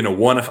why,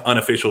 one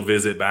unofficial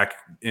visit back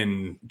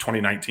in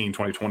 2019,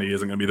 2020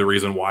 isn't going to be the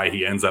reason why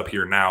he ends up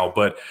here now.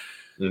 But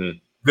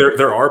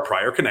there are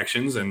prior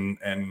connections, and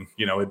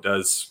it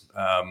does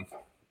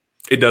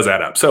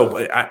add up.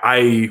 So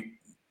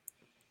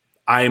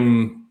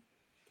I'm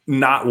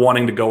not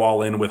wanting to go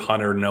all in with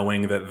Hunter,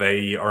 knowing that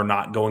they are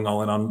not going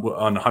all in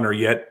on Hunter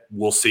yet.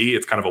 We'll see.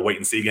 It's kind of a wait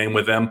and see game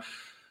with them,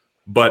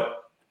 but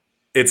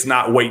it's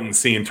not wait and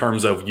see in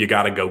terms of you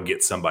got to go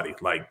get somebody.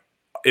 Like,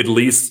 at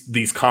least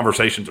these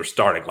conversations are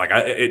starting. Like,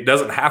 it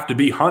doesn't have to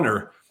be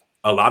Hunter.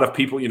 A lot of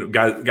people,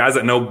 guys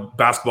that know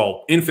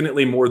basketball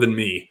infinitely more than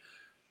me,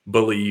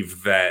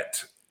 believe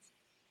that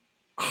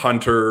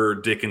Hunter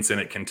Dickinson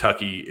at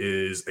Kentucky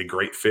is a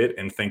great fit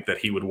and think that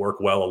he would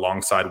work well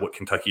alongside what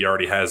Kentucky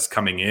already has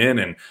coming in.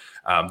 And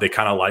they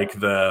kind of like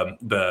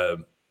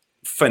the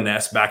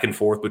finesse back and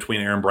forth between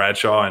Aaron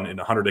Bradshaw and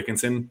Hunter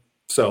Dickinson.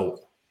 So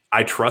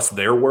I trust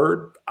their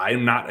word.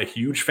 I'm not a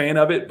huge fan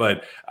of it,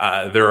 but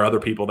there are other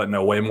people that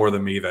know way more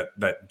than me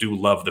that do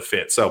love the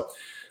fit. So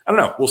I don't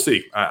know. We'll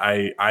see.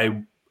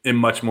 I am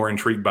much more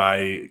intrigued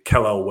by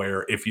Kellel,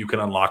 where if you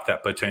can unlock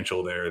that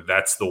potential there,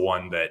 that's the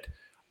one that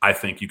I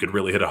think you could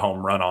really hit a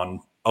home run on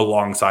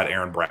alongside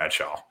Aaron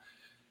Bradshaw.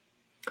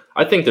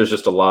 I think there's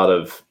just a lot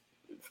of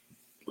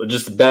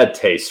just bad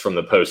taste from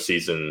the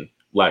postseason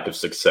lack of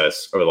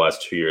success over the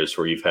last 2 years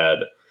where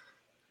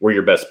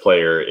your best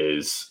player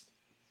is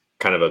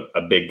kind of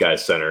a big guy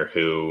center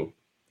who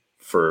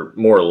for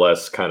more or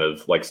less kind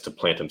of likes to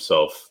plant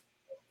himself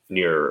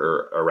near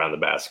or around the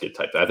basket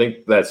type. I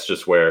think that's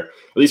just where,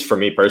 at least for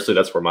me personally,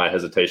 that's where my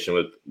hesitation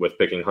with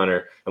picking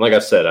Hunter. And like I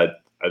said, I've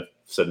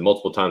said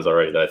multiple times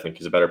already that I think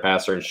he's a better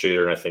passer and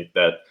shooter. And I think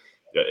that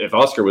if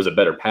Oscar was a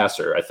better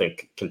passer, I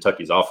think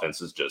Kentucky's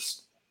offense is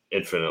just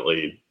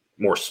infinitely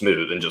more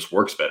smooth and just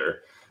works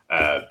better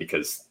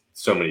because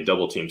so many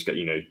double teams,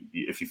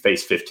 if you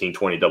face 15,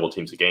 20 double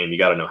teams a game, you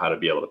got to know how to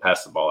be able to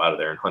pass the ball out of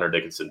there. And Hunter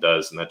Dickinson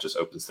does, and that just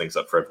opens things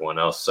up for everyone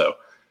else. So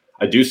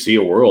I do see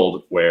a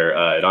world where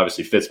it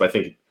obviously fits, but I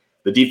think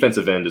the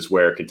defensive end is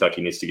where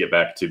Kentucky needs to get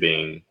back to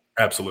being.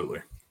 Absolutely.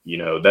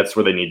 That's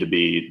where they need to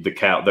be.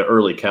 The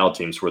early Cal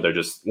teams where they're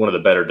just one of the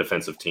better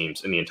defensive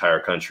teams in the entire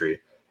country.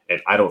 And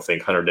I don't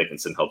think Hunter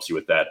Dickinson helps you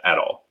with that at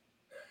all.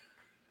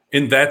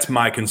 And that's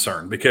my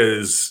concern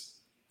because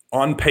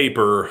on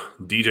paper,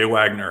 DJ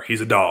Wagner,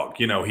 he's a dog.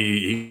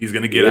 He's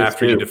going to get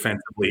after you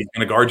defensively. He's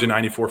going to guard you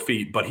 94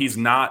 feet, but he's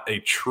not a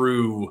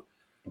true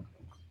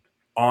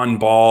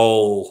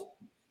on-ball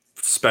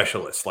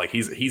specialist. Like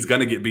he's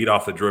going to get beat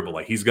off the dribble.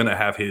 Like he's going to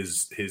have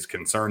his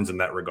concerns in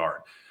that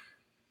regard.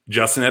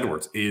 Justin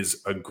Edwards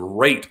is a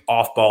great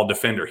off-ball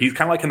defender. He's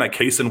kind of like in that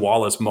Cason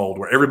Wallace mold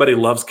where everybody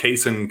loves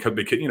Cason,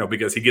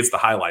 because he gets the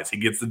highlights, he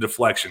gets the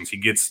deflections, he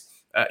gets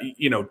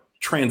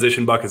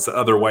transition buckets the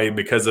other way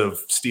because of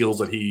steals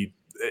that he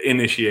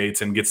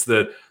initiates and gets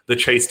the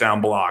chase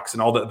down blocks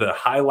and all the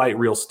highlight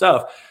reel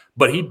stuff.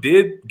 But he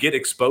did get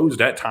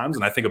exposed at times,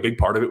 and I think a big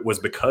part of it was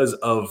because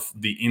of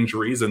the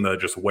injuries and the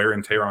just wear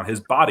and tear on his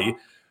body.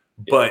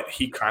 But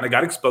he kind of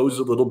got exposed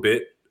a little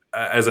bit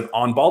as an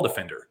on-ball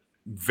defender.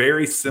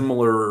 Very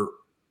similar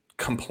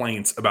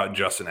complaints about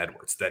Justin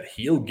Edwards, that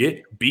he'll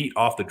get beat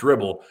off the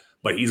dribble,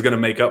 but he's going to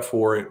make up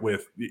for it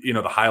with,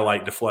 the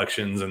highlight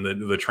deflections and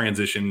the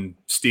transition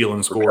steal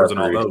and scores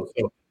and all those.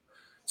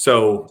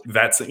 So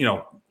that's,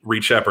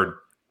 Reed Sheppard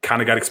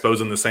kind of got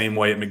exposed in the same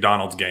way at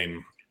McDonald's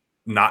game.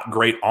 Not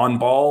great on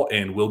ball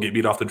and will get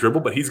beat off the dribble,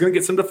 but he's going to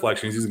get some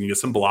deflections. He's going to get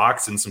some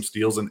blocks and some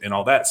steals and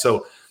all that.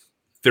 So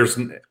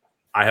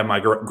I have my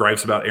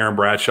gripes about Aaron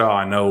Bradshaw.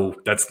 I know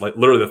that's like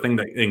literally the thing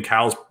that in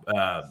Cal's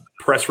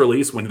press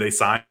release when they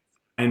signed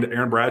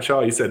Aaron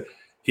Bradshaw, he said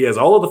he has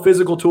all of the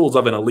physical tools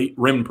of an elite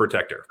rim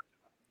protector.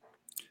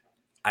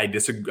 I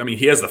disagree. I mean,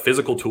 he has the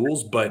physical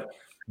tools, but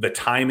the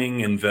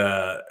timing and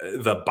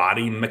the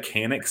body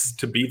mechanics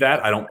to be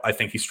that, I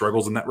think he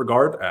struggles in that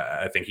regard.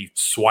 I think he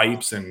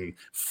swipes and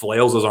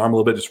flails his arm a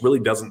little bit. Just really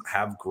doesn't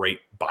have great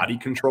body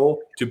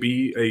control to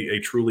be a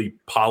truly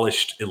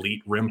polished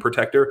elite rim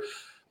protector.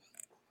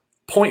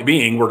 Point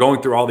being, we're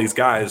going through all these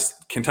guys.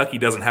 Kentucky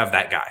doesn't have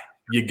that guy.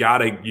 You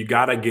gotta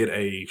get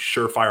a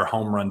surefire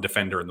home run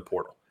defender in the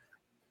portal,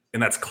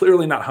 and that's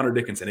clearly not Hunter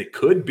Dickinson. It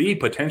could be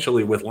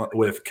potentially with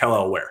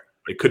Kellel Ware.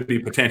 It could be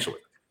potentially,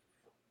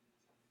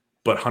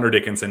 but Hunter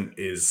Dickinson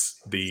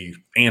is the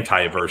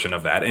anti-version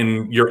of that,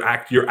 and you're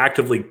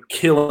actively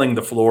killing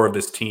the floor of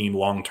this team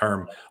long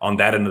term on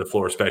that end of the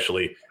floor,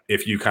 especially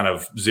if you kind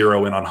of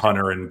zero in on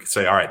Hunter and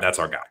say, all right, that's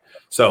our guy.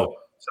 So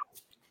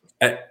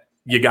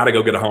you got to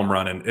go get a home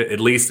run, and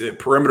at least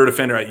perimeter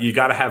defender, you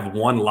got to have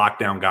one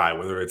lockdown guy,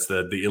 whether it's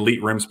the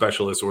elite rim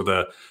specialist or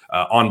the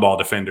on-ball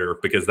defender,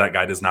 because that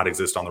guy does not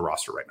exist on the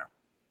roster right now.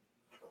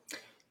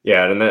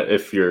 Yeah, and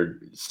if you're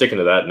sticking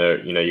to that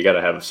note, you got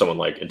to have someone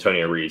like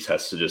Antonio Reeves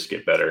has to just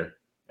get better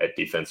at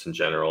defense in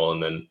general,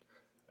 and then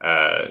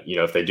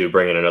if they do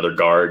bring in another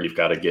guard, you've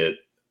got to get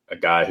a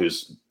guy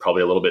who's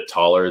probably a little bit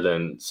taller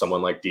than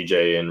someone like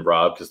DJ and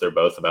Rob, because they're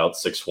both about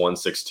 6'1",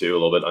 6'2", a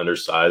little bit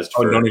undersized.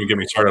 Don't even get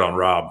me started on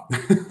Rob.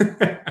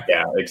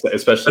 Yeah,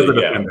 especially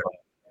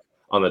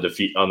on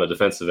the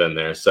defensive end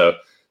there. So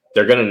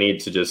they're going to need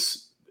to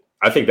just.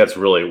 I think that's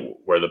really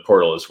where the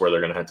portal is, where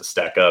they're going to have to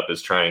stack up,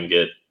 is try and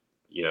get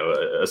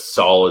a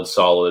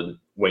solid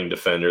wing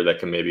defender that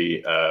can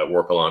maybe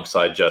work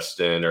alongside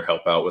Justin or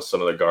help out with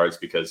some of the guards,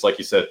 because, like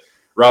you said,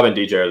 Rob and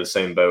DJ are the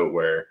same boat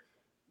where.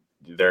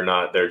 They're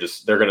going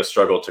to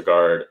struggle to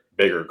guard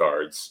bigger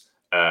guards.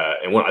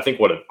 And I think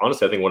one of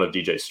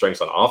DJ's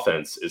strengths on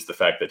offense is the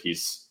fact that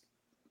he's,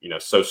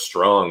 so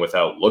strong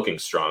without looking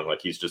strong.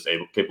 Like he's just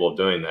capable of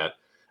doing that.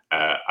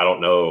 I don't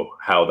know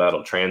how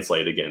that'll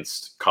translate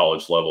against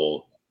college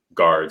level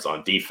guards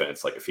on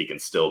defense. Like if he can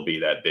still be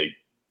that big,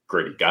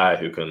 gritty guy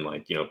who can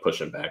push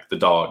him back, the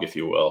dog, if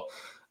you will.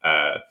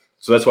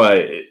 So that's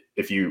why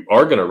if you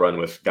are going to run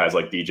with guys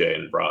like DJ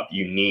and Rob,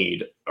 you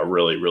need a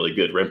really, really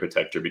good rim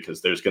protector,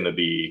 because there's going to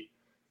be,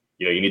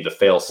 you need the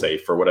fail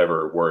safe or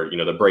whatever, where,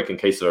 the break in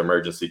case of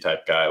emergency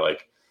type guy.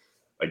 Like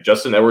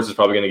Justin Edwards is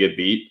probably going to get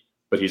beat,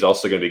 but he's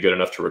also going to be good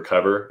enough to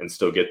recover and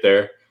still get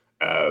there.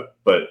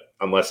 But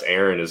unless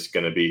Aaron is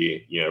going to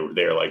be,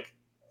 they're like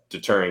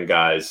deterring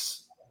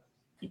guys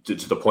to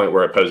the point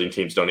where opposing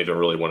teams don't even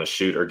really want to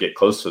shoot or get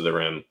close to the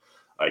rim,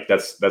 like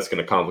that's going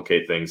to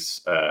complicate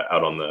things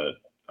out on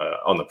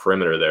the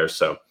perimeter there.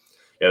 So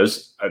yeah,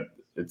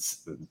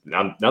 it's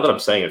now that I'm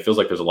saying it, feels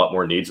like there's a lot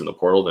more needs in the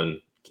portal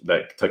than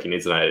that Kentucky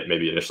needs than I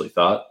maybe initially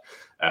thought.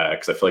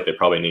 Because I feel like they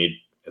probably need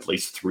at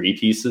least 3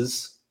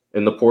 pieces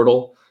in the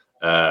portal,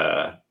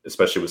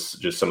 especially with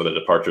just some of the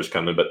departures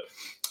coming.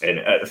 And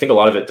I think a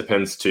lot of it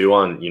depends too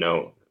on,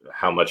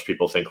 how much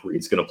people think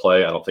Reed's going to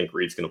play. I don't think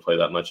Reed's going to play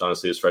that much,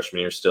 honestly, his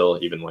freshman year still,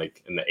 even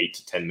like in the 8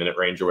 to 10 minute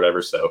range or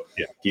whatever. So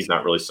yeah, he's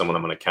not really someone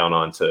I'm going to count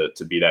on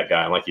to be that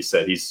guy. And like you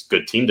said, he's a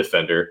good team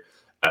defender.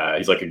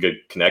 He's like a good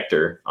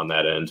connector on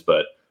that end.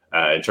 But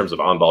in terms of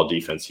on-ball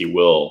defense, he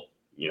will,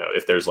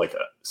 if there's like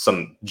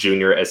some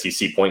junior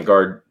SEC point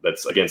guard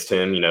that's against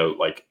him,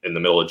 like in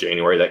the middle of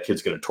January, that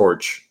kid's going to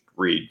torch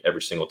Reed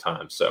every single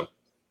time. So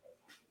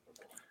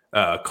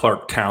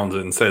Clark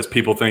Townsend says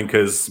people think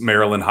because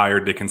Maryland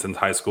hired Dickinson's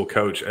high school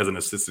coach as an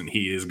assistant,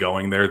 he is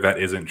going there. That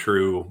isn't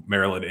true.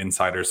 Maryland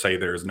insiders say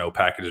there's no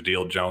package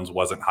deal. Jones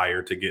wasn't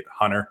hired to get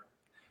Hunter.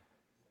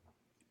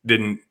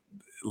 Didn't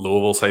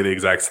Louisville say the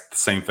exact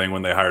same thing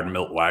when they hired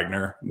Milt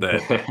Wagner?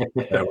 That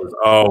was,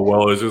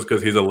 it was just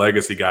because he's a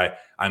legacy guy.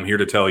 I'm here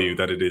to tell you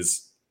that it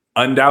is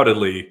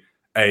undoubtedly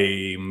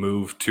a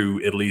move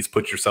to at least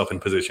put yourself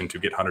in position to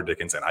get Hunter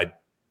Dickinson.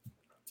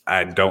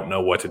 I don't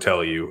know what to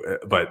tell you,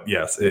 but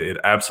yes, it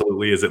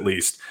absolutely is at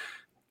least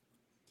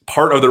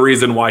part of the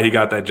reason why he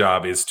got that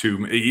job is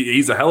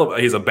he's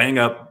a bang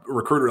up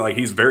recruiter. Like,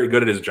 he's very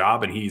good at his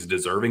job and he's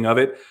deserving of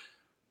it.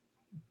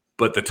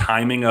 But the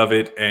timing of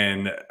it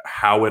and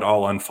how it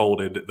all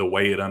unfolded, the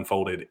way it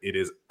unfolded, it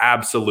is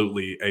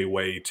absolutely a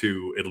way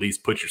to at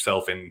least put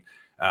yourself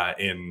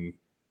in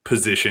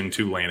position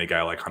to land a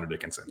guy like Hunter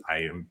Dickinson.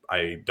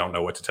 I don't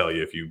know what to tell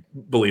you. If you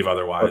believe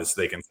otherwise,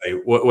 they can say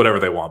whatever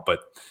they want, but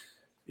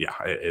yeah,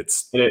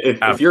 it's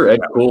if you're Ed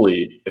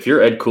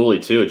Cooley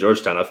too at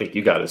Georgetown, I think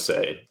you got to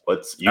say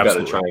got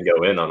to try and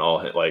go in on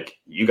all, like,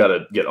 you got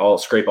to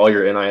scrape all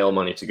your NIL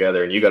money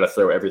together, and you got to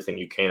throw everything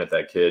you can at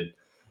that kid,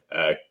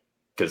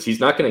 because he's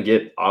not going to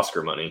get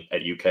Oscar money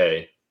at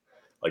UK.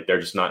 Like,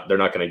 they're not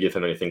going to give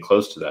him anything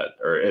close to that,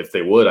 or if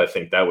they would, I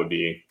think that would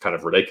be kind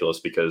of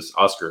ridiculous, because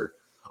Oscar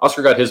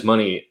got his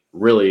money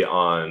really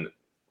on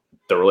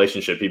the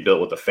relationship he built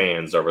with the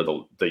fans over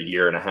the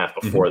year and a half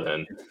before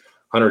then.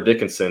 Hunter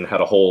Dickinson had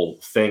a whole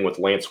thing with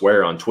Lance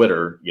Ware on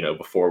Twitter,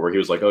 before, where he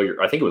was like,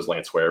 I think it was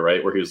Lance Ware,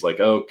 right? Where he was like,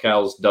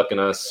 Cal's ducking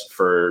us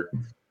for,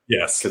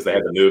 yes, because they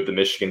had to move the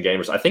Michigan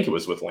game. I think it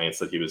was with Lance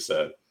that he was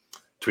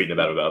tweeting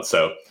about.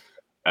 So,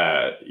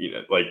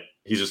 like,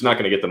 he's just not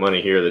going to get the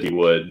money here that he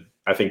would.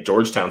 I think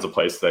Georgetown's a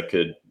place that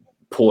could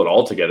pull it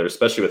all together,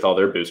 especially with all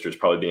their boosters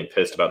probably being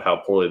pissed about how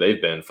poorly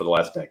they've been for the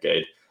last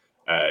decade.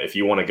 If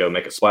you want to go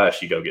make a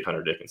splash, you go get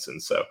Hunter Dickinson.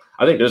 So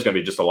I think there's going to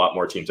be just a lot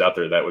more teams out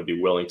there that would be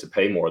willing to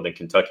pay more than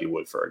Kentucky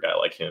would for a guy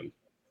like him,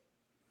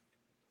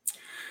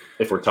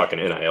 if we're talking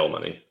NIL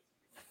money.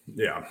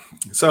 Yeah.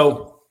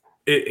 So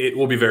it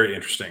will be very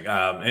interesting.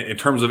 In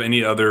terms of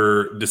any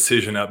other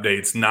decision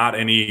updates, not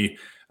any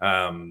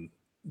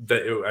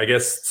I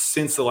guess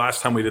since the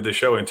last time we did the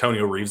show,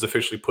 Antonio Reeves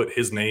officially put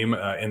his name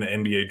in the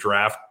NBA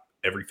draft.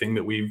 Everything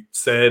that we've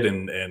said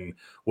and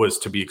was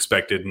to be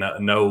expected.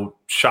 No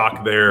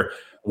shock there.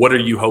 What are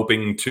you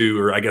hoping to,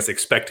 or I guess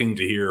expecting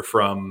to hear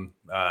from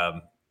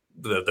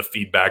the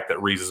feedback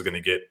that Reeves is going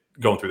to get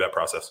going through that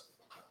process?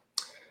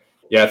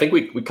 Yeah, I think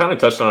we kind of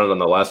touched on it on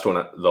the last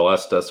one, the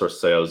last source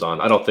say I was on.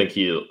 I don't think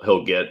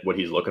he'll get what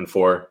he's looking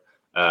for.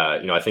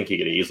 I think he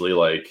could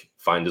easily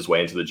find his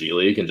way into the G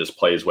League and just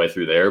play his way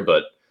through there,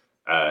 but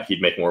he'd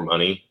make more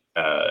money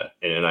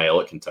in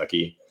NIL at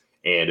Kentucky.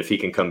 And if he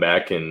can come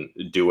back and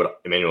do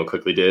what Emmanuel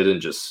quickly did and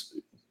just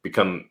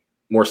become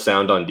more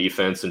sound on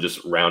defense and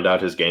just round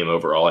out his game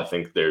overall, I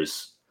think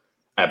there's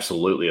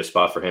absolutely a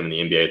spot for him in the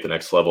NBA at the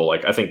next level.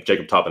 Like, I think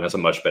Jacob Toppin has a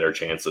much better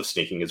chance of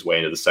sneaking his way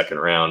into the second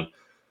round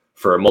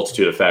for a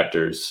multitude of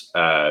factors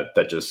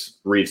that just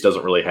Reeves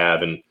doesn't really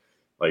have. And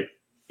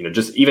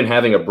just even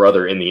having a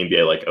brother in the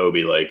NBA like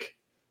Obi,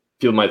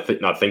 people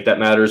might not think that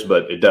matters,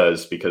 but it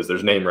does, because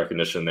there's name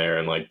recognition there.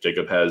 And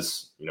Jacob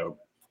has,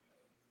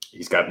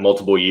 he's got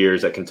multiple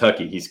years at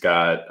Kentucky. He's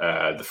got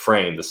the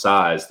frame, the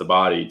size, the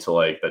body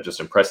to that just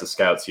impresses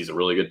scouts. He's a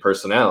really good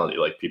personality.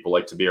 People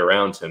like to be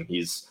around him.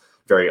 He's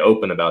very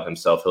open about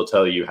himself. He'll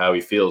tell you how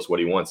he feels, what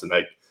he wants. And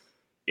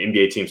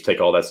NBA teams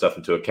take all that stuff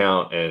into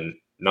account, and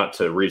not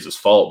to Reeves'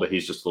 fault, but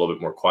he's just a little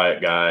bit more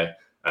quiet guy.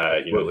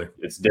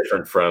 It's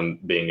different from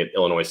being at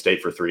Illinois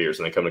State for 3 years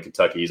and then coming to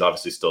Kentucky. He's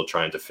obviously still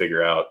trying to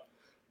figure out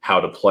how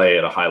to play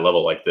at a high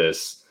level like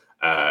this.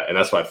 And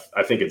that's why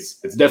I think it's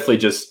definitely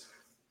just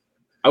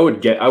I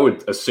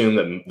would assume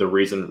that the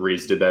reason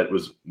Reeves did that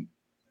was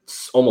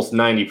almost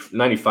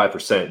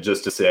 95%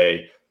 just to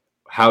say,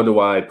 how do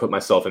I put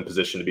myself in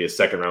position to be a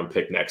second-round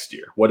pick next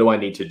year? What do I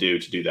need to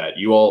do that?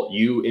 You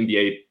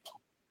NBA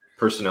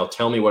personnel,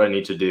 tell me what I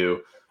need to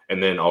do,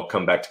 and then I'll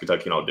come back to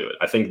Kentucky and I'll do it.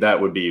 I think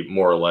that would be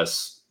more or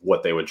less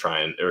what they would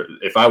try and, or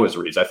if I was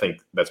Reeves, I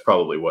think that's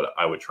probably what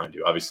I would try and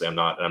do. Obviously, I'm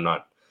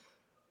not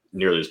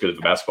nearly as good of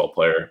a basketball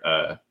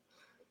player,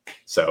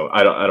 so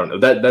I don't know.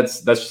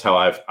 That's just how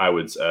I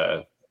would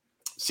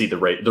see the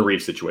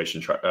Reeves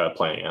situation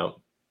playing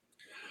out.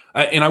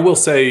 And I will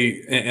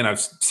say, and I've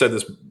said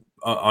this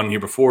on here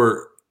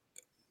before,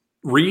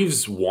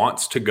 Reeves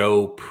wants to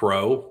go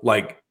pro.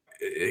 Like,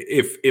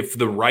 if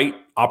the right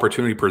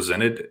opportunity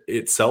presented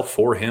itself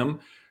for him,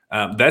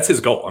 that's his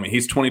goal. I mean,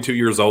 he's 22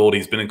 years old.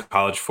 He's been in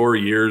college 4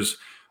 years.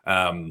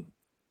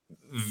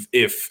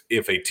 If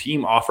a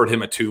team offered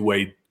him a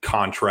 2-way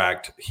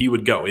contract, he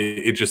would go.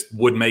 It just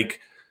wouldn't make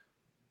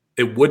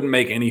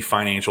any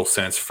financial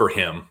sense for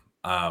him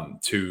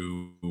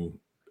to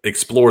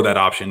explore that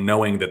option,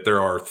 knowing that there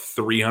are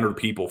 300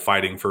 people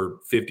fighting for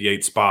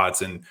 58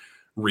 spots, and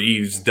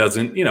Reeves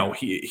doesn't.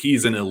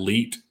 He's an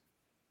elite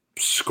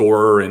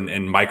scorer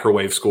and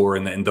microwave scorer,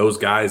 and those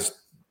guys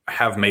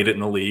have made it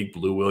in the league.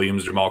 Lou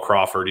Williams, Jamal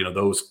Crawford,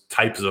 those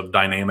types of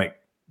dynamic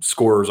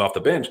scorers off the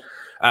bench.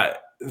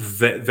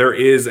 There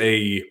is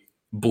a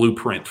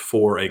blueprint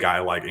for a guy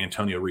like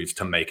Antonio Reeves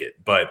to make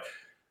it, but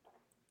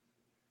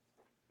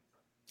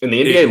and the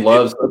NBA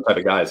loves those type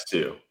of guys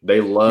too.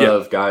 They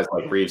love guys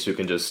like Reeves who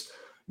can just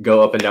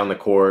go up and down the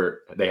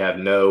court. They have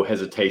no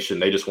hesitation.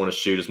 They just want to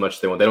shoot as much as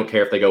they want. They don't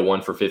care if they go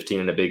 1 for 15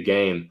 in a big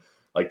game.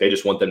 Like, they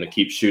just want them to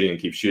keep shooting.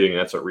 And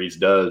that's what Reeves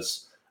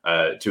does,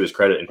 to his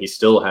credit. And he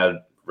still had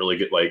really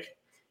good,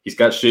 he's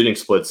got shooting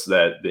splits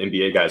that the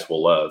NBA guys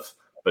will love,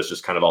 but it's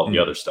just kind of all the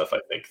other stuff, I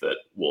think, that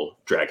will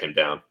drag him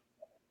down.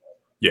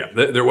 Yeah,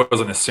 there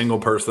wasn't a single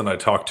person I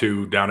talked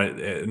to down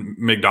at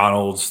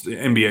McDonald's. The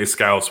NBA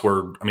scouts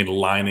were,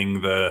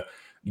 lining the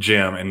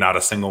gym, and not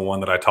a single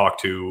one that I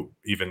talked to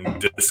even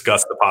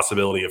discussed the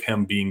possibility of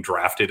him being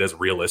drafted as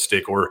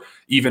realistic, or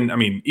even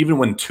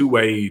when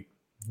 2-way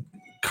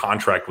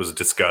contract was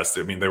discussed,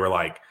 they were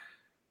like,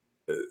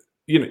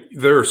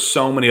 there are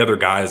so many other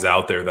guys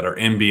out there that are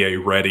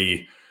NBA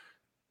ready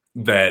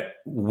that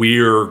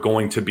we're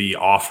going to be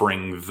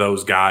offering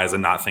those guys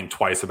and not think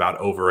twice about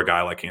over a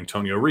guy like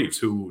Antonio Reeves,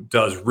 who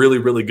does really,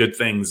 really good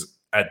things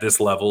at this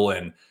level.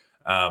 And,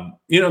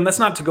 and that's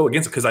not to go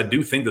against it, because I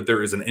do think that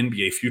there is an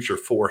NBA future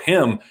for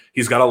him.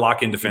 He's got to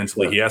lock in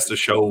defensively. He has to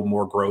show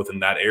more growth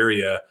in that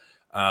area.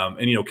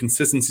 And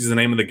consistency is the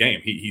name of the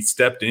game. He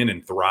stepped in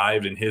and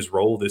thrived in his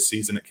role this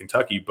season at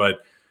Kentucky, but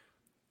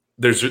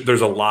there's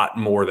a lot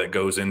more that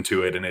goes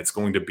into it. And it's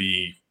going to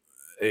be,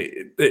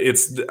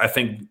 I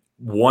think,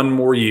 one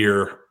more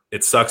year.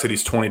 It sucks that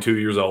he's 22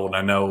 years old.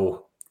 I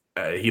know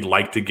he'd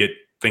like to get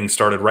things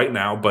started right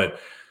now, but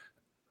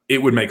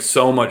it would make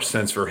so much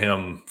sense for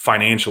him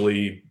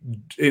financially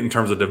in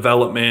terms of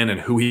development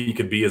and who he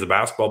could be as a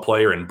basketball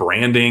player and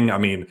branding.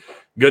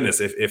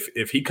 Goodness,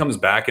 if he comes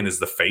back and is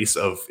the face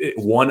of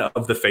one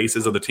of the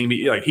faces of the team,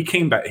 he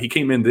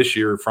came in this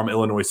year from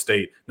Illinois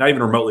State, not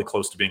even remotely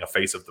close to being a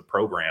face of the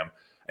program,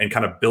 and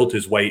kind of built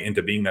his way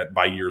into being that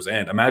by year's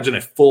end. Imagine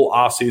a full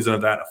off season of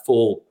that, a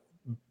full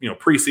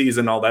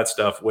preseason, all that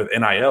stuff with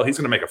NIL. He's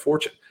going to make a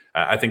fortune.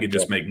 I think it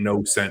just make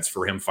no sense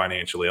for him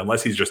financially,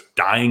 unless he's just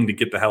dying to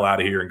get the hell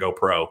out of here and go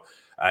pro.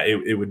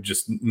 It would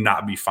just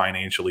not be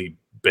financially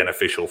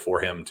beneficial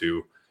for him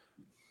to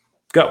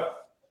go.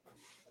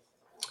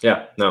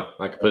 Yeah, no,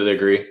 I completely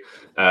agree.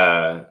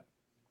 I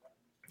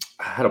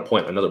had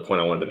another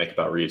point I wanted to make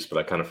about Reeves, but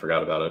I kind of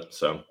forgot about it.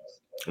 So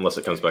unless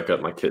it comes back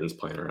up, my kitten's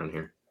playing around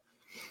here.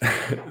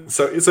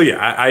 So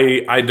yeah,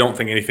 I don't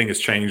think anything has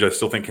changed. I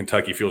still think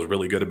Kentucky feels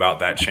really good about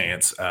that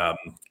chance. I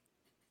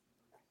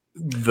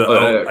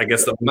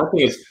guess my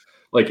thing is,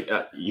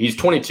 he's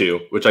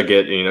 22, which I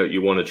get.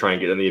 You want to try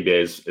and get in the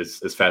NBA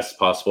as fast as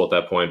possible at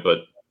that point, but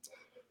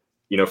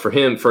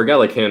for a guy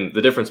like him,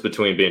 the difference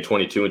between being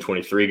 22 and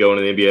 23 going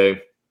to the NBA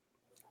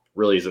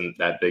really isn't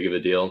that big of a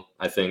deal.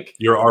 I think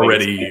you're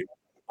already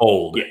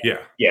old.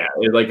 Yeah.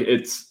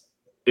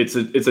 It's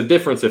a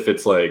difference if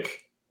it's like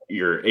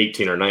you're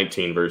 18 or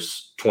 19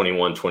 versus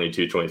 21,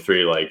 22,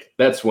 23.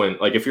 That's when,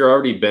 if you're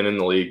already been in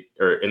the league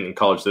or in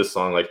college this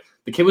long,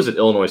 the kid was at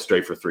Illinois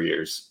State for 3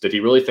 years. Did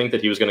he really think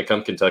that he was going to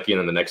come Kentucky and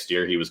then the next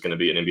year he was going to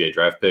be an NBA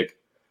draft pick?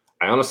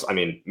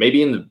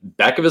 Maybe in the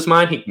back of his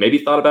mind, he maybe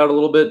thought about it a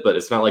little bit, but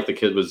it's not like the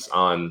kid was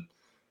on,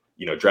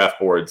 draft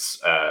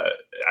boards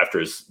after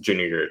his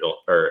junior year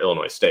at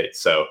Illinois State.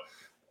 So,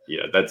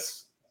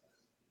 that's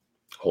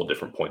a whole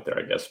different point there,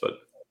 I guess. But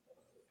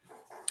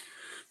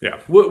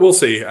yeah, we'll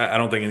see. I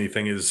don't think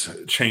anything has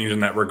changed in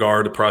that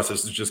regard. The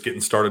process is just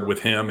getting started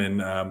with him, and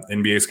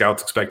NBA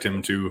scouts expect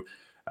him to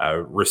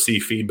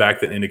receive feedback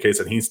that indicates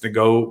that he needs to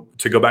go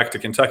back to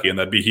Kentucky, and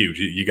that'd be huge.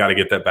 You got to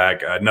get that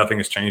back. Nothing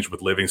has changed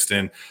with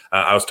Livingston.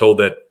 I was told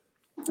that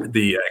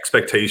the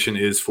expectation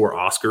is for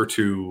Oscar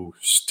to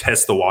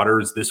test the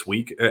waters this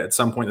week at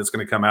some point. That's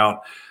going to come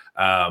out.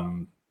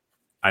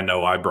 I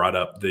know I brought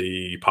up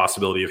the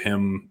possibility of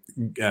him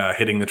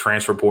hitting the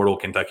transfer portal.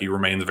 Kentucky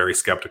remains very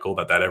skeptical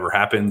that ever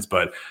happens,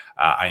 but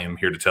I am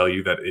here to tell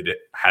you that it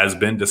has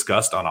been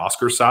discussed on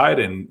Oscar's side,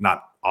 and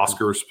not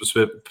Oscar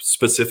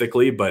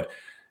specifically, but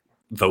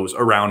those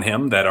around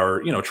him that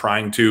are,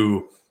 trying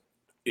to,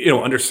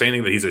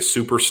 understanding that he's a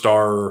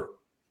superstar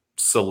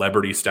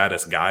celebrity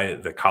status guy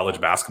at the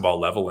college basketball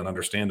level, and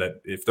understand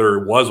that if there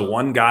was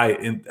one guy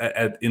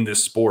in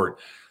this sport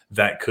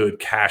that could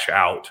cash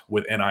out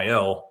with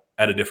NIL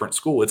at a different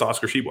school, it's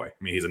Oscar Tshiebwe. I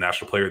mean, he's a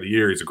National Player of the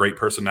Year. He's a great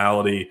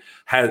personality,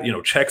 has,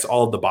 checks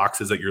all of the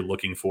boxes that you're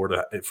looking for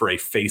a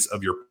face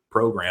of your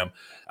program.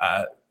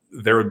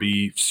 There would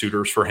be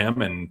suitors for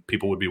him, and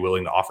people would be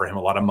willing to offer him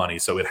a lot of money.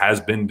 So it has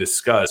been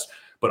discussed,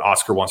 but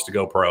Oscar wants to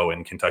go pro,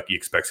 and Kentucky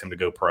expects him to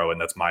go pro. And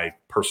that's my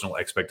personal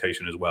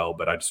expectation as well.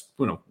 But I just,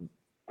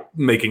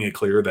 making it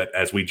clear that,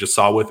 as we just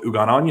saw with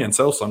Ugonna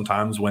Onyenso,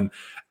 sometimes when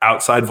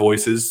outside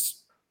voices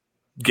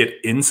get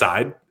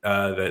inside,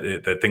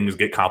 that things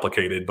get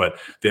complicated, but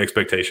the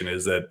expectation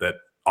is that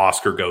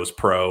Oscar goes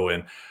pro.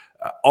 And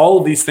all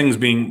of these things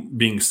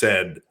being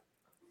said,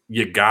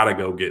 you gotta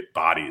go get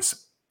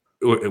bodies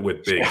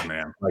with bigs,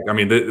 man. Like, I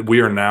mean,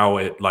 we are now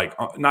at, like,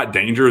 not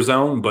danger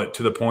zone, but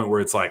to the point where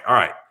it's like, all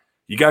right,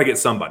 you got to get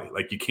somebody.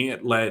 Like, you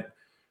can't let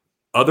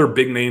other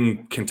big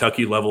name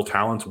Kentucky level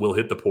talents will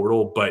hit the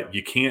portal, but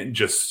you can't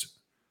just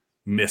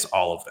miss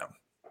all of them.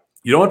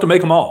 You don't have to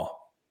make them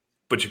all,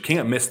 but you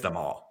can't miss them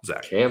all,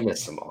 Zach. Can't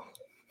miss them all.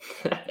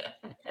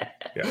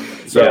 Yeah.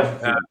 So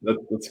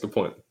that's a good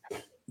point.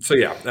 So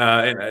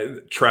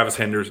and Travis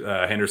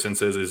Henderson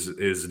says,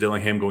 is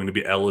Dillingham going to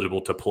be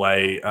eligible to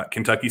play?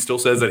 Kentucky still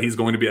says that he's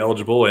going to be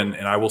eligible, and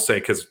I will say,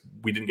 because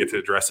we didn't get to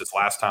address this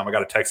last time, I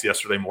got a text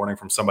yesterday morning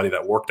from somebody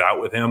that worked out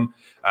with him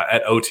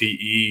at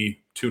OTE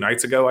 2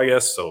 nights ago, I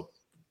guess. So,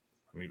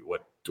 I mean,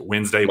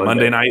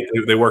 Monday night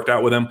they worked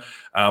out with him.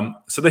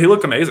 So that he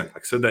looked amazing.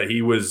 Like, said that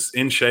he was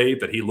in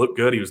shape, that he looked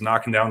good, he was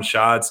knocking down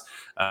shots.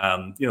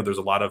 There's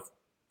a lot of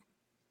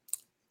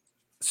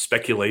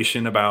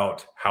speculation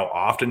about how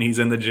often he's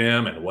in the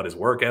gym and what his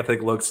work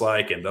ethic looks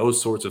like and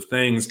those sorts of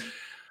things.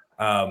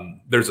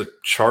 There's a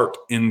chart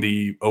in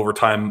the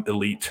Overtime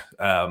Elite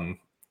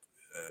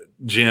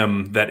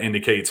gym that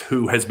indicates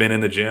who has been in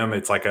the gym.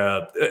 It's like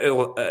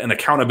an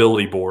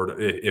accountability board,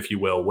 if you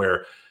will,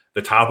 where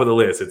the top of the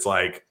list, it's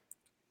like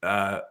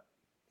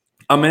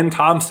Amen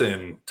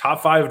Thompson,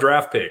 top 5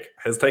 draft pick,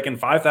 has taken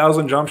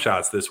 5,000 jump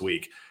shots this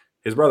week.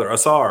 His brother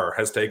Asar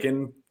has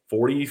taken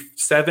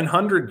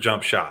 4,700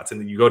 jump shots. And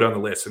then you go down the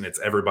list, and it's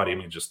everybody. I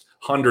mean, just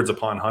hundreds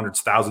upon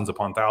hundreds, thousands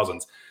upon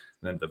thousands.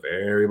 And then at the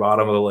very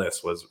bottom of the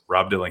list was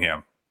Rob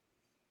Dillingham.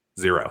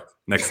 0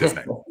 next to his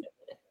name.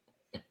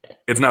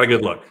 It's not a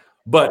good look,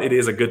 but it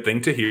is a good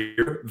thing to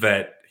hear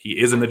that he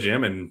is in the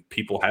gym and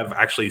people have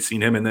actually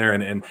seen him in there.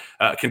 And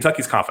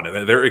Kentucky's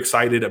confident. They're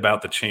excited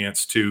about the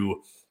chance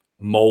to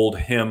mold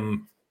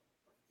him,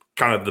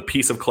 kind of the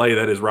piece of clay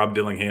that is Rob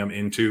Dillingham,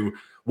 into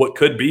what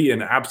could be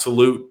an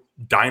absolute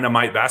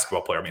dynamite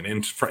basketball player. I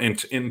mean,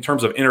 in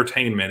terms of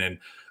entertainment and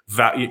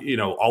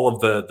all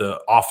of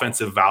the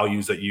offensive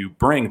values that you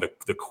bring,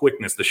 the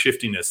quickness, the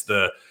shiftiness,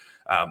 the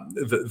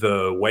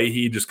way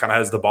he just kind of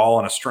has the ball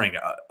on a string,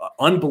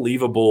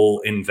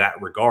 unbelievable in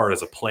that regard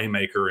as a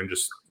playmaker and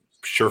just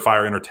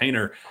surefire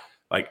entertainer.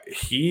 Like,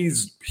 he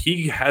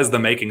has the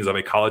makings of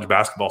a college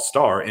basketball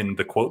star. And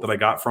the quote that I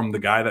got from the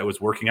guy that was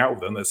working out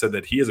with him, that said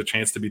that he has a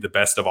chance to be the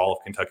best of all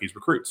of Kentucky's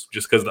recruits,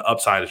 just because the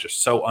upside is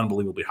just so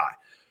unbelievably high.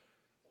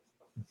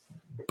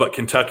 But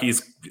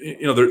Kentucky's,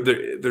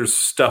 there's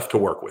stuff to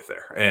work with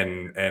there,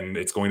 and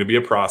it's going to be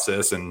a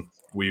process, and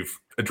we've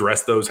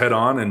addressed those head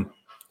on, and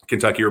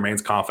Kentucky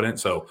remains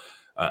confident. So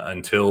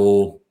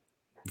until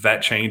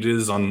that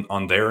changes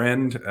on their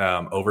end,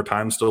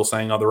 Overtime still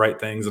saying all the right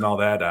things and all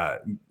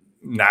that.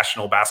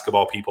 National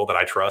basketball people that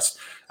I trust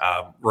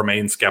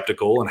remain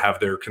skeptical and have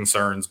their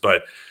concerns,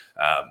 but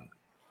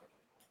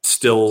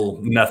still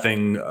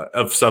nothing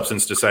of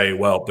substance to say,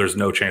 well, there's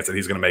no chance that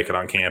he's going to make it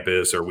on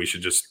campus, or we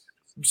should just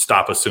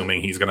stop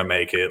assuming he's going to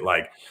make it.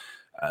 Like,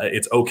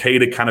 it's okay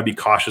to kind of be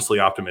cautiously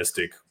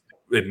optimistic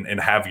and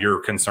have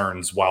your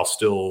concerns while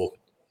still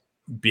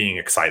being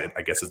excited,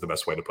 I guess is the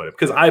best way to put it.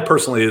 Because I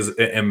personally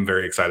am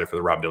very excited for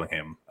the Rob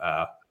Dillingham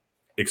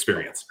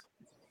experience.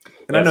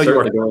 And I know you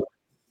are.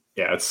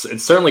 Yeah, it's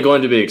certainly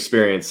going to be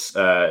experience.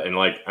 And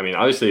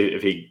obviously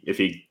if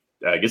he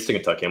gets to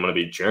Kentucky, I'm going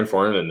to be cheering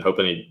for him and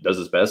hoping he does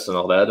his best and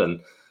all that. And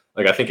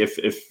I think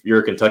if you're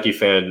a Kentucky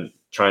fan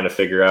trying to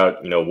figure out,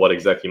 what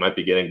exactly you might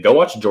be getting, go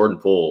watch Jordan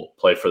Poole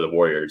play for the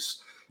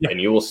Warriors,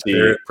 and you will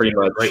see pretty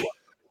much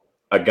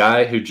a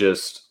guy who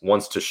just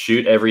wants to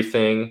shoot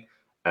everything.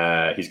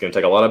 He's going to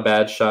take a lot of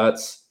bad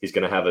shots. He's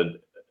going to have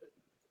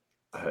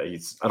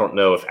I don't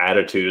know if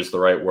attitude is the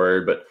right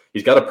word, but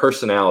he's got a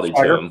personality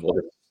to him.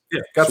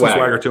 Got some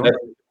swagger to him.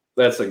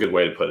 That's a good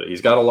way to put it.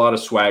 He's got a lot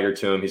of swagger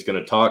to him. He's going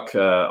to talk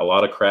a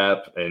lot of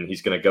crap, and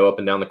he's going to go up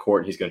and down the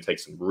court. He's going to take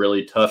some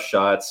really tough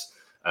shots,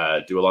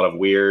 do a lot of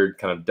weird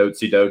kind of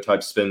do-si-do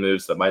type spin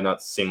moves that might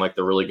not seem like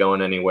they're really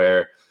going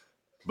anywhere.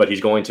 but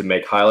he's going to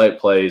make highlight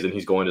plays and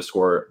he's going to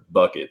score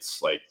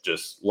buckets, like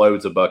just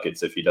loads of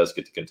buckets if he does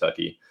get to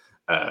Kentucky.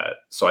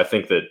 So I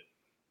think that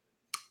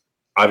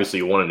obviously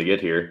you want him to get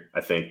here.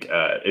 I think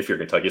if you're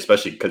Kentucky,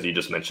 especially because you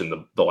just mentioned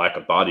the lack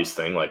of bodies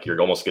thing, like you're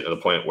almost getting to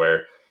the point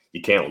where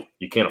you can't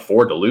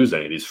afford to lose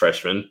any of these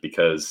freshmen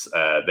because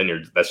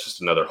then that's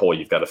just another hole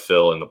you've got to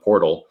fill in the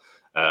portal.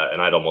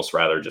 And I'd almost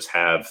rather just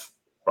have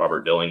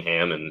Robert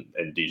Dillingham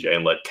and DJ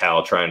and let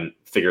Cal try and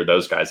figure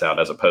those guys out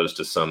as opposed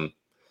to some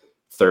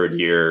third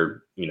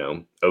year,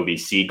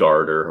 OVC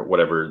guard or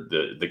whatever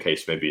the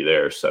case may be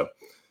there. So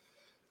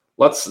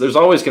there's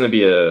always going to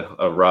be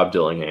a Rob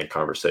Dillingham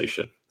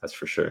conversation. That's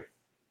for sure.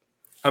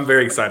 I'm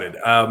very excited.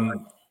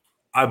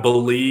 I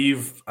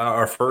believe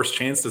our first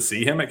chance to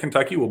see him at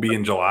Kentucky will be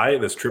in July,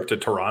 this trip to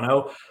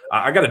Toronto.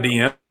 I got a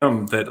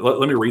DM that,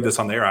 let me read this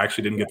on there. I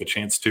actually didn't get the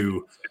chance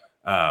to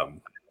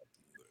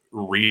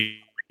read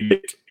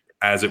it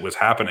as it was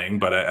happening,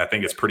 but I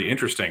think it's pretty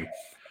interesting.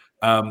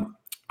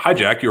 Hi,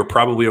 Jack. You're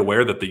probably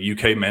aware that the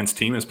UK men's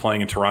team is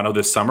playing in Toronto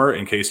this summer.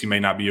 In case you may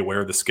not be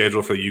aware of the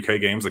schedule for the UK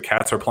games, the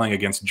Cats are playing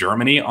against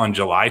Germany on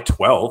July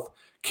 12th,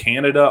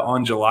 Canada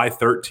on July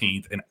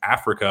 13th, and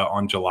Africa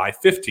on July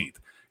 15th.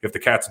 If the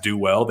Cats do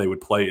well, they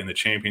would play in the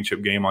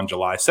championship game on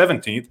July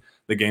 17th.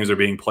 The games are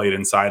being played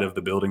inside of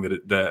the building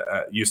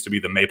that used to be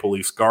the Maple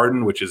Leafs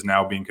Garden, which is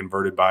now being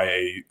converted by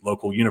a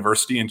local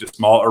university into a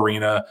small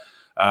arena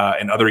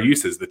and other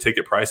uses. The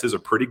ticket prices are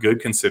pretty good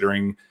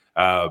considering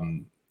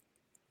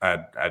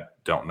I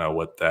don't know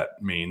what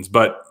that means,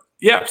 but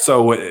yeah,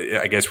 so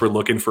I guess we're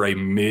looking for a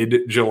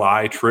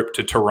mid-July trip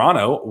to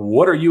Toronto.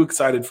 What are you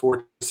excited for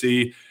to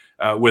see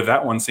with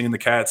that one, seeing the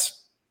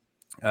Cats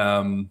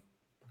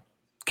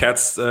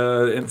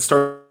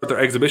start their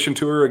exhibition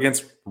tour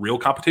against real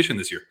competition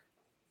this year?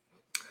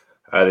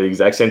 The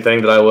exact same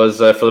thing that I was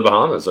for the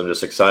Bahamas. I'm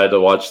just excited to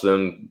watch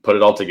them put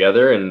it all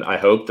together, and I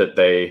hope that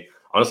they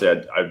 – honestly,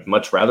 I'd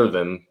much rather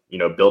them,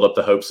 build up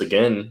the hopes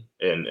again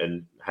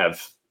and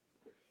have –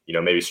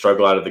 maybe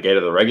struggle out of the gate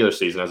of the regular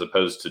season as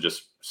opposed to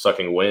just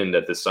sucking wind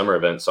at this summer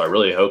event. So I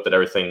really hope that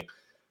everything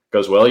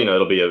goes well.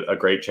 It'll be a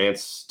great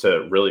chance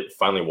to really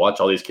finally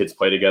watch all these kids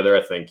play together.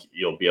 I think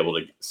you'll be able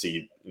to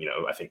see,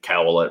 I think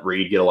Cal will let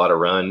Reed get a lot of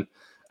run.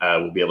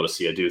 We'll be able to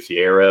see Adu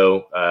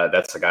Fierro.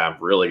 That's the guy I'm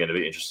really going to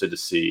be interested to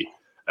see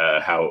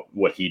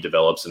what he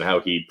develops and how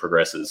he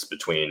progresses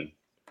between,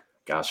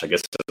 gosh, I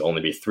guess it'll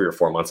only be 3 or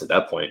 4 months at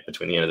that point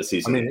between the end of the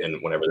season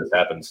and whenever this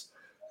happens.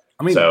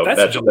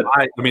 That's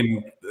July.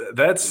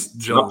 That's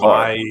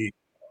July.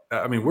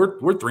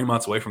 We're 3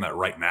 months away from that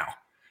right now.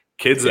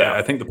 Kids, yeah.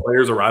 I think the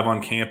players arrive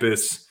on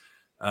campus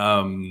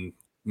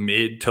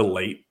mid to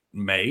late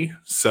May.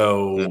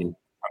 So,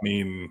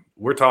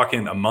 we're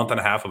talking a month and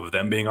a half of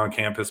them being on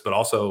campus, but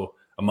also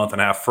a month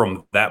and a half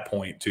from that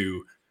point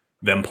to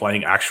them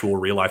playing actual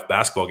real-life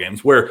basketball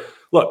games where,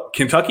 look,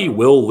 Kentucky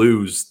will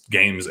lose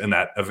games in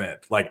that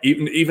event. Like,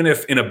 even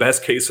if in a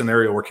best-case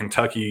scenario where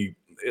Kentucky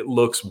 – it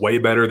looks way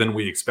better than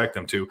we expect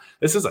them to.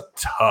 This is a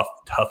tough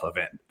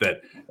event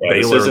that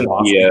Baylor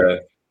lost.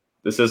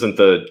 This isn't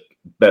the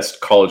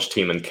best college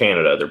team in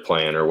Canada they're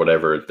playing or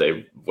whatever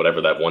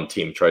that one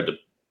team tried to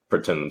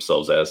pretend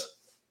themselves as.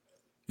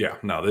 Yeah,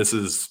 no, it's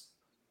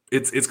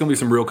going to be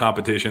some real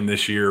competition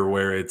this year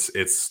where it's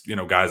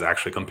guys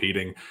actually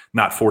competing,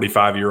 not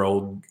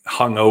 45-year-old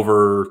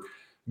hungover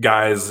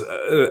guys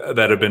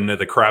that have been at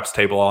the craps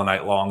table all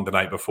night long the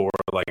night before.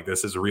 Like,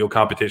 this is a real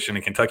competition,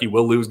 and Kentucky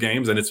will lose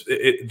games, and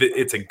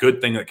it's a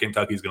good thing that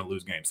Kentucky is going to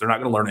lose games. They're not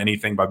going to learn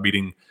anything by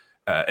beating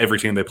every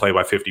team they play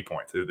by 50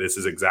 points. This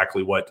is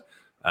exactly what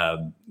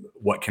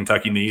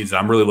Kentucky needs.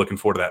 I'm really looking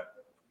forward to that.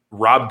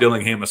 Rob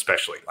Dillingham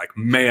especially. Like,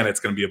 man, it's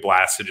going to be a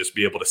blast to just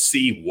be able to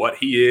see what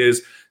he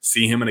is,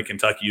 see him in a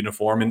Kentucky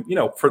uniform, and,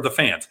 for the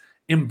fans,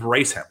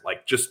 embrace him.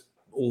 Like, just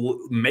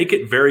make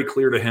it very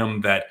clear to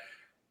him that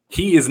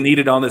he is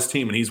needed on this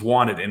team and he's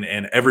wanted,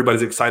 and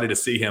everybody's excited to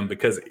see him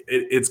because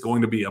it's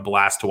going to be a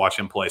blast to watch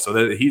him play. So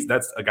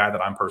that's a guy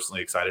that I'm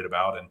personally excited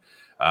about, and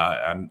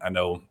I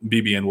know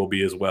BBN will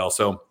be as well.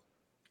 So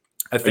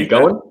I think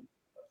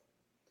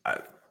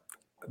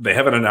they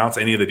haven't announced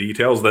any of the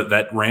details.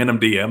 That random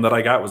DM that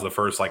I got was the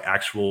first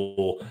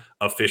actual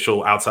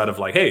official outside of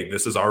hey,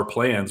 this is our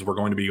plans. We're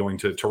going to be going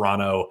to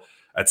Toronto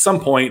at some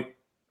point.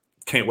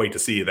 Can't wait to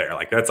see you there.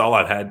 That's all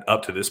I've had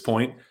up to this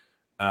point.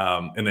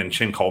 And then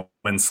Chin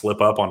Coleman slip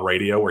up on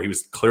radio where he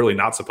was clearly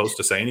not supposed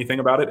to say anything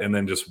about it. And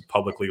then just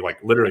publicly,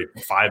 literally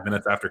 5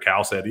 minutes after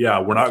Cal said, yeah,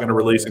 we're not going to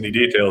release any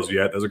details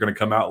yet. Those are going to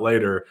come out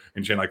later.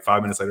 And Chin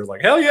 5 minutes later was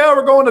like, hell yeah,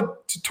 we're going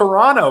to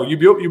Toronto.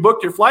 You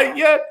booked your flight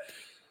yet?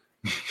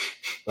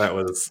 That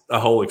was a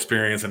whole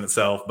experience in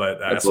itself. But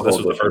so this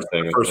was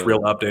the first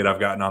real update I've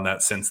gotten on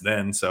that since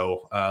then.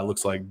 So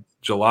looks like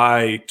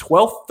July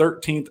 12th,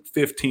 13th,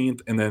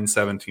 15th, and then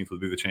 17th would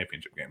be the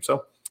championship game.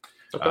 So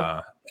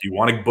if you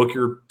want to book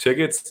your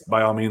tickets,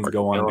 by all means,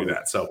 go on and do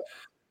that. So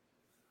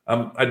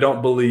I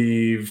don't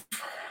believe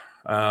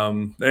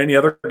any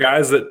other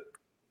guys that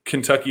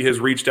Kentucky has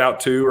reached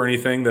out to or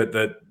anything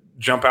that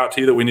jump out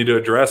to you that we need to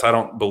address. I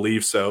don't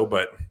believe so,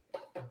 but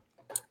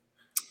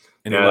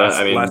Any last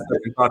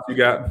second thoughts you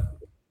got?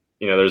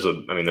 There's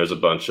a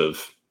bunch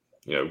of,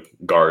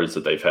 guards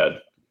that they've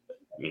had,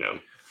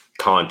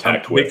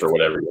 contact with, or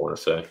whatever you want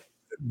to say.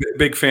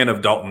 Big fan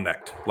of Dalton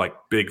Knecht,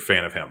 big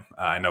fan of him.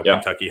 I know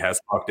Kentucky has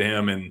talked to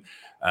him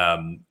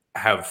and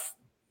have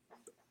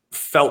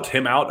felt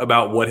him out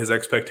about what his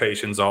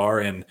expectations are.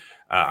 And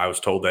I was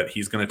told that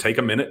he's going to take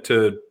a minute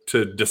to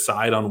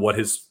decide on what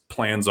his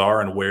plans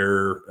are and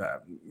where,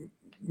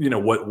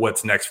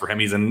 what's next for him.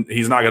 He's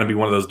not going to be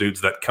one of those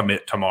dudes that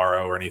commit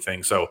tomorrow or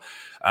anything. So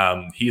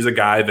he's a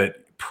guy that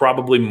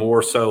probably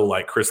more so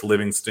like Chris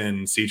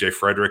Livingston, CJ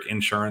Frederick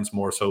insurance,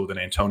 more so than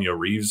Antonio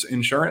Reeves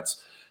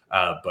insurance.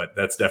 But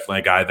that's definitely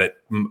a guy that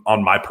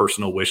on my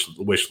personal wish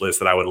list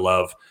that I would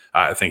love.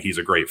 I think he's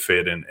a great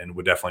fit and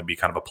would definitely be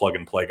kind of a plug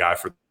and play guy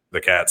for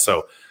the Cats.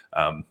 So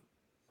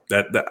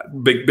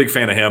that big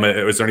fan of him.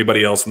 Is there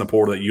anybody else in the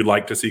portal that you'd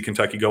like to see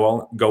Kentucky go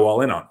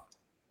all in on?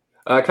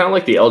 Kind of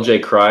like the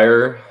LJ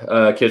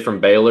Cryer kid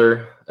from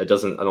Baylor. I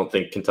don't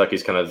think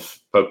Kentucky's kind of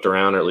poked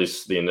around, or at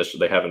least the initial.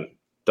 They haven't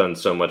done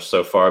so much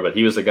so far, but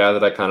he was a guy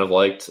that I kind of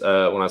liked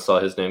when I saw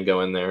his name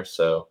go in there.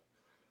 So,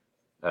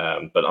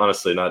 but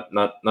honestly,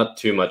 not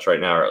too much right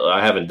now.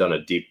 I haven't done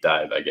a deep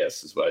dive, I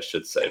guess is what I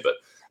should say. But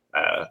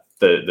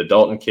the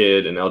Dalton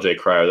kid and LJ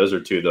Cryer, those are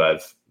two that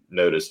I've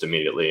noticed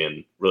immediately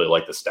and really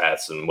like the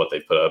stats and what they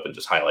put up and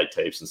just highlight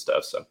tapes and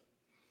stuff. So.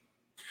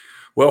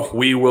 Well,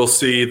 we will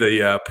see.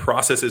 The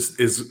process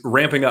is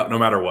ramping up no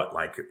matter what.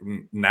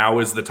 Now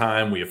is the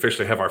time. We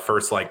officially have our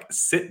first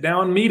sit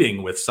down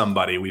meeting with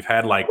somebody. We've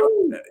had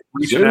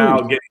reaching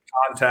out, getting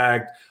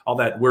contact, all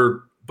that. We're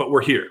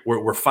here.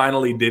 We're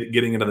finally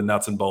getting into the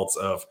nuts and bolts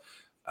of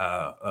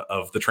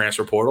the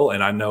transfer portal,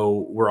 and I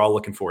know we're all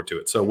looking forward to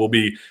it. So we'll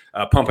be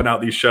pumping out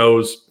these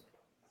shows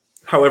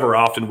however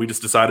often. We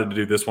just decided to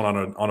do this one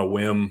on a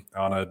whim,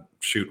 on a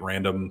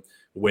random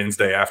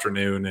Wednesday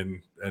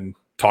afternoon, and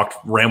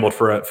rambled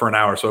for an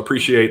hour. So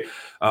appreciate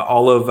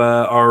all of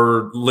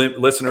our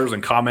listeners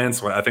and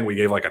comments. I think we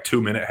gave a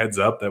 2-minute heads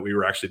up that we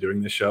were actually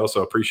doing this show.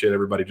 So appreciate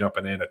everybody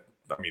jumping in.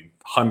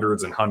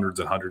 Hundreds and hundreds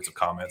and hundreds of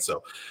comments.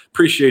 So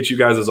appreciate you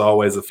guys as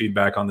always. The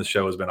feedback on the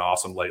show has been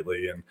awesome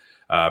lately, and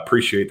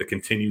appreciate the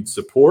continued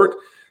support.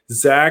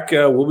 Zach,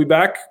 we'll be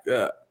back.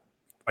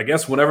 I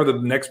guess whenever the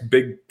next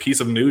big piece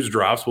of news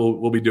drops,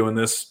 we'll be doing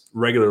this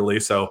regularly.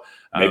 So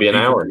maybe an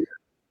hour.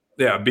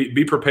 Yeah,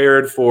 be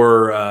prepared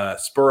for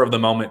spur of the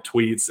moment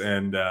tweets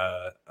and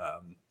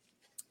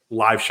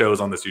live shows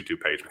on this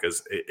YouTube page,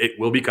 because it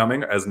will be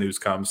coming as news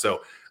comes.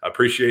 So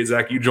appreciate,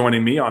 Zach, you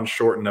joining me on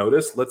short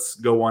notice. Let's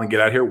go on and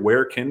get out of here.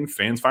 Where can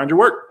fans find your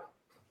work?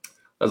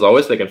 As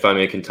always, they can find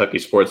me at Kentucky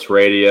Sports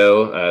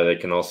Radio. They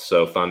can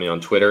also find me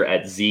on Twitter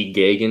at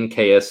ZGagan,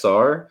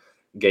 KSR.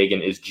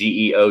 Gagan is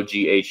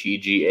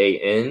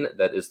GEOGHEGAN.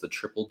 That is the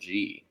triple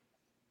G,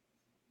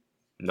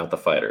 not the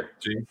fighter.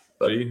 G?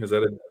 Is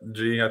that a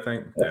G, I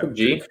think? Yeah,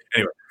 G.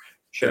 Anyway.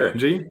 Sure.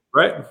 G,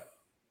 right?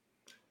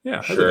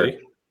 Yeah, sure.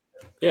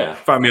 Yeah.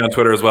 Find me on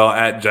Twitter as well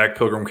at Jack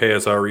Pilgrim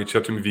KSR. Reach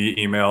out to me via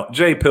email,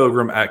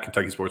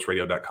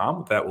 jpilgrim@KentuckySportsRadio.com.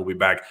 With that, we'll be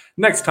back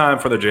next time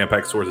for the Jam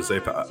Packed Sources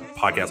Say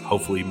podcast.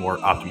 Hopefully more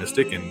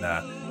optimistic and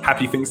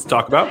happy things to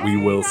talk about. We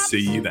will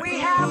see you then. We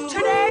have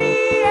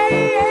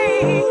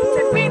today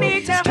that we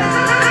need to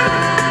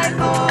fight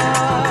for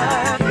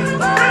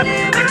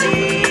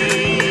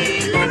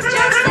liberty. Let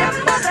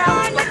yourself us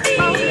on your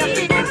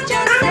feet. Let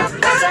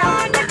yourself us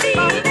on your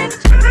feet.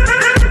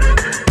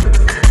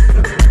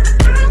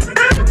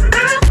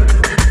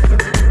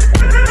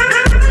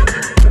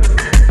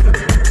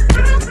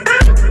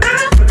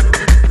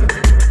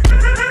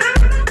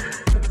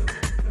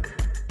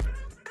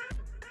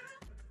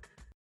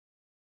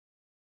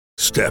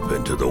 Step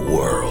into the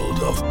world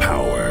of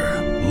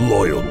power,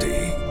 loyalty,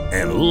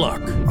 and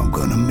luck. I'm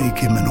gonna make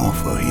him an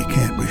offer he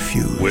can't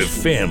refuse. With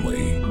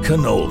family,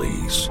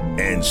 cannolis,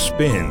 and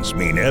spins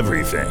mean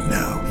everything.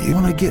 Now, you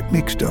wanna get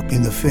mixed up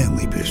in the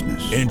family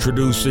business.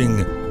 Introducing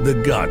The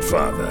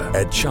Godfather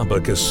at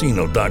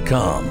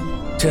ChumbaCasino.com.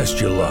 Test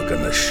your luck in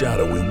the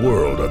shadowy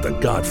world of The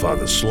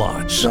Godfather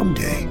slot.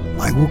 Someday,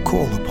 I will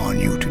call upon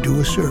you to do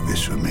a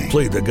service for me.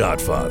 Play The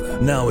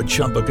Godfather now at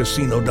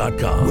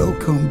ChumbaCasino.com.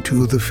 Welcome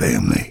to the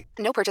family.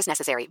 No purchase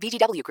necessary.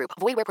 VGW Group.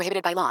 Void where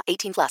prohibited by law.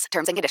 18+.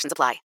 Terms and conditions apply.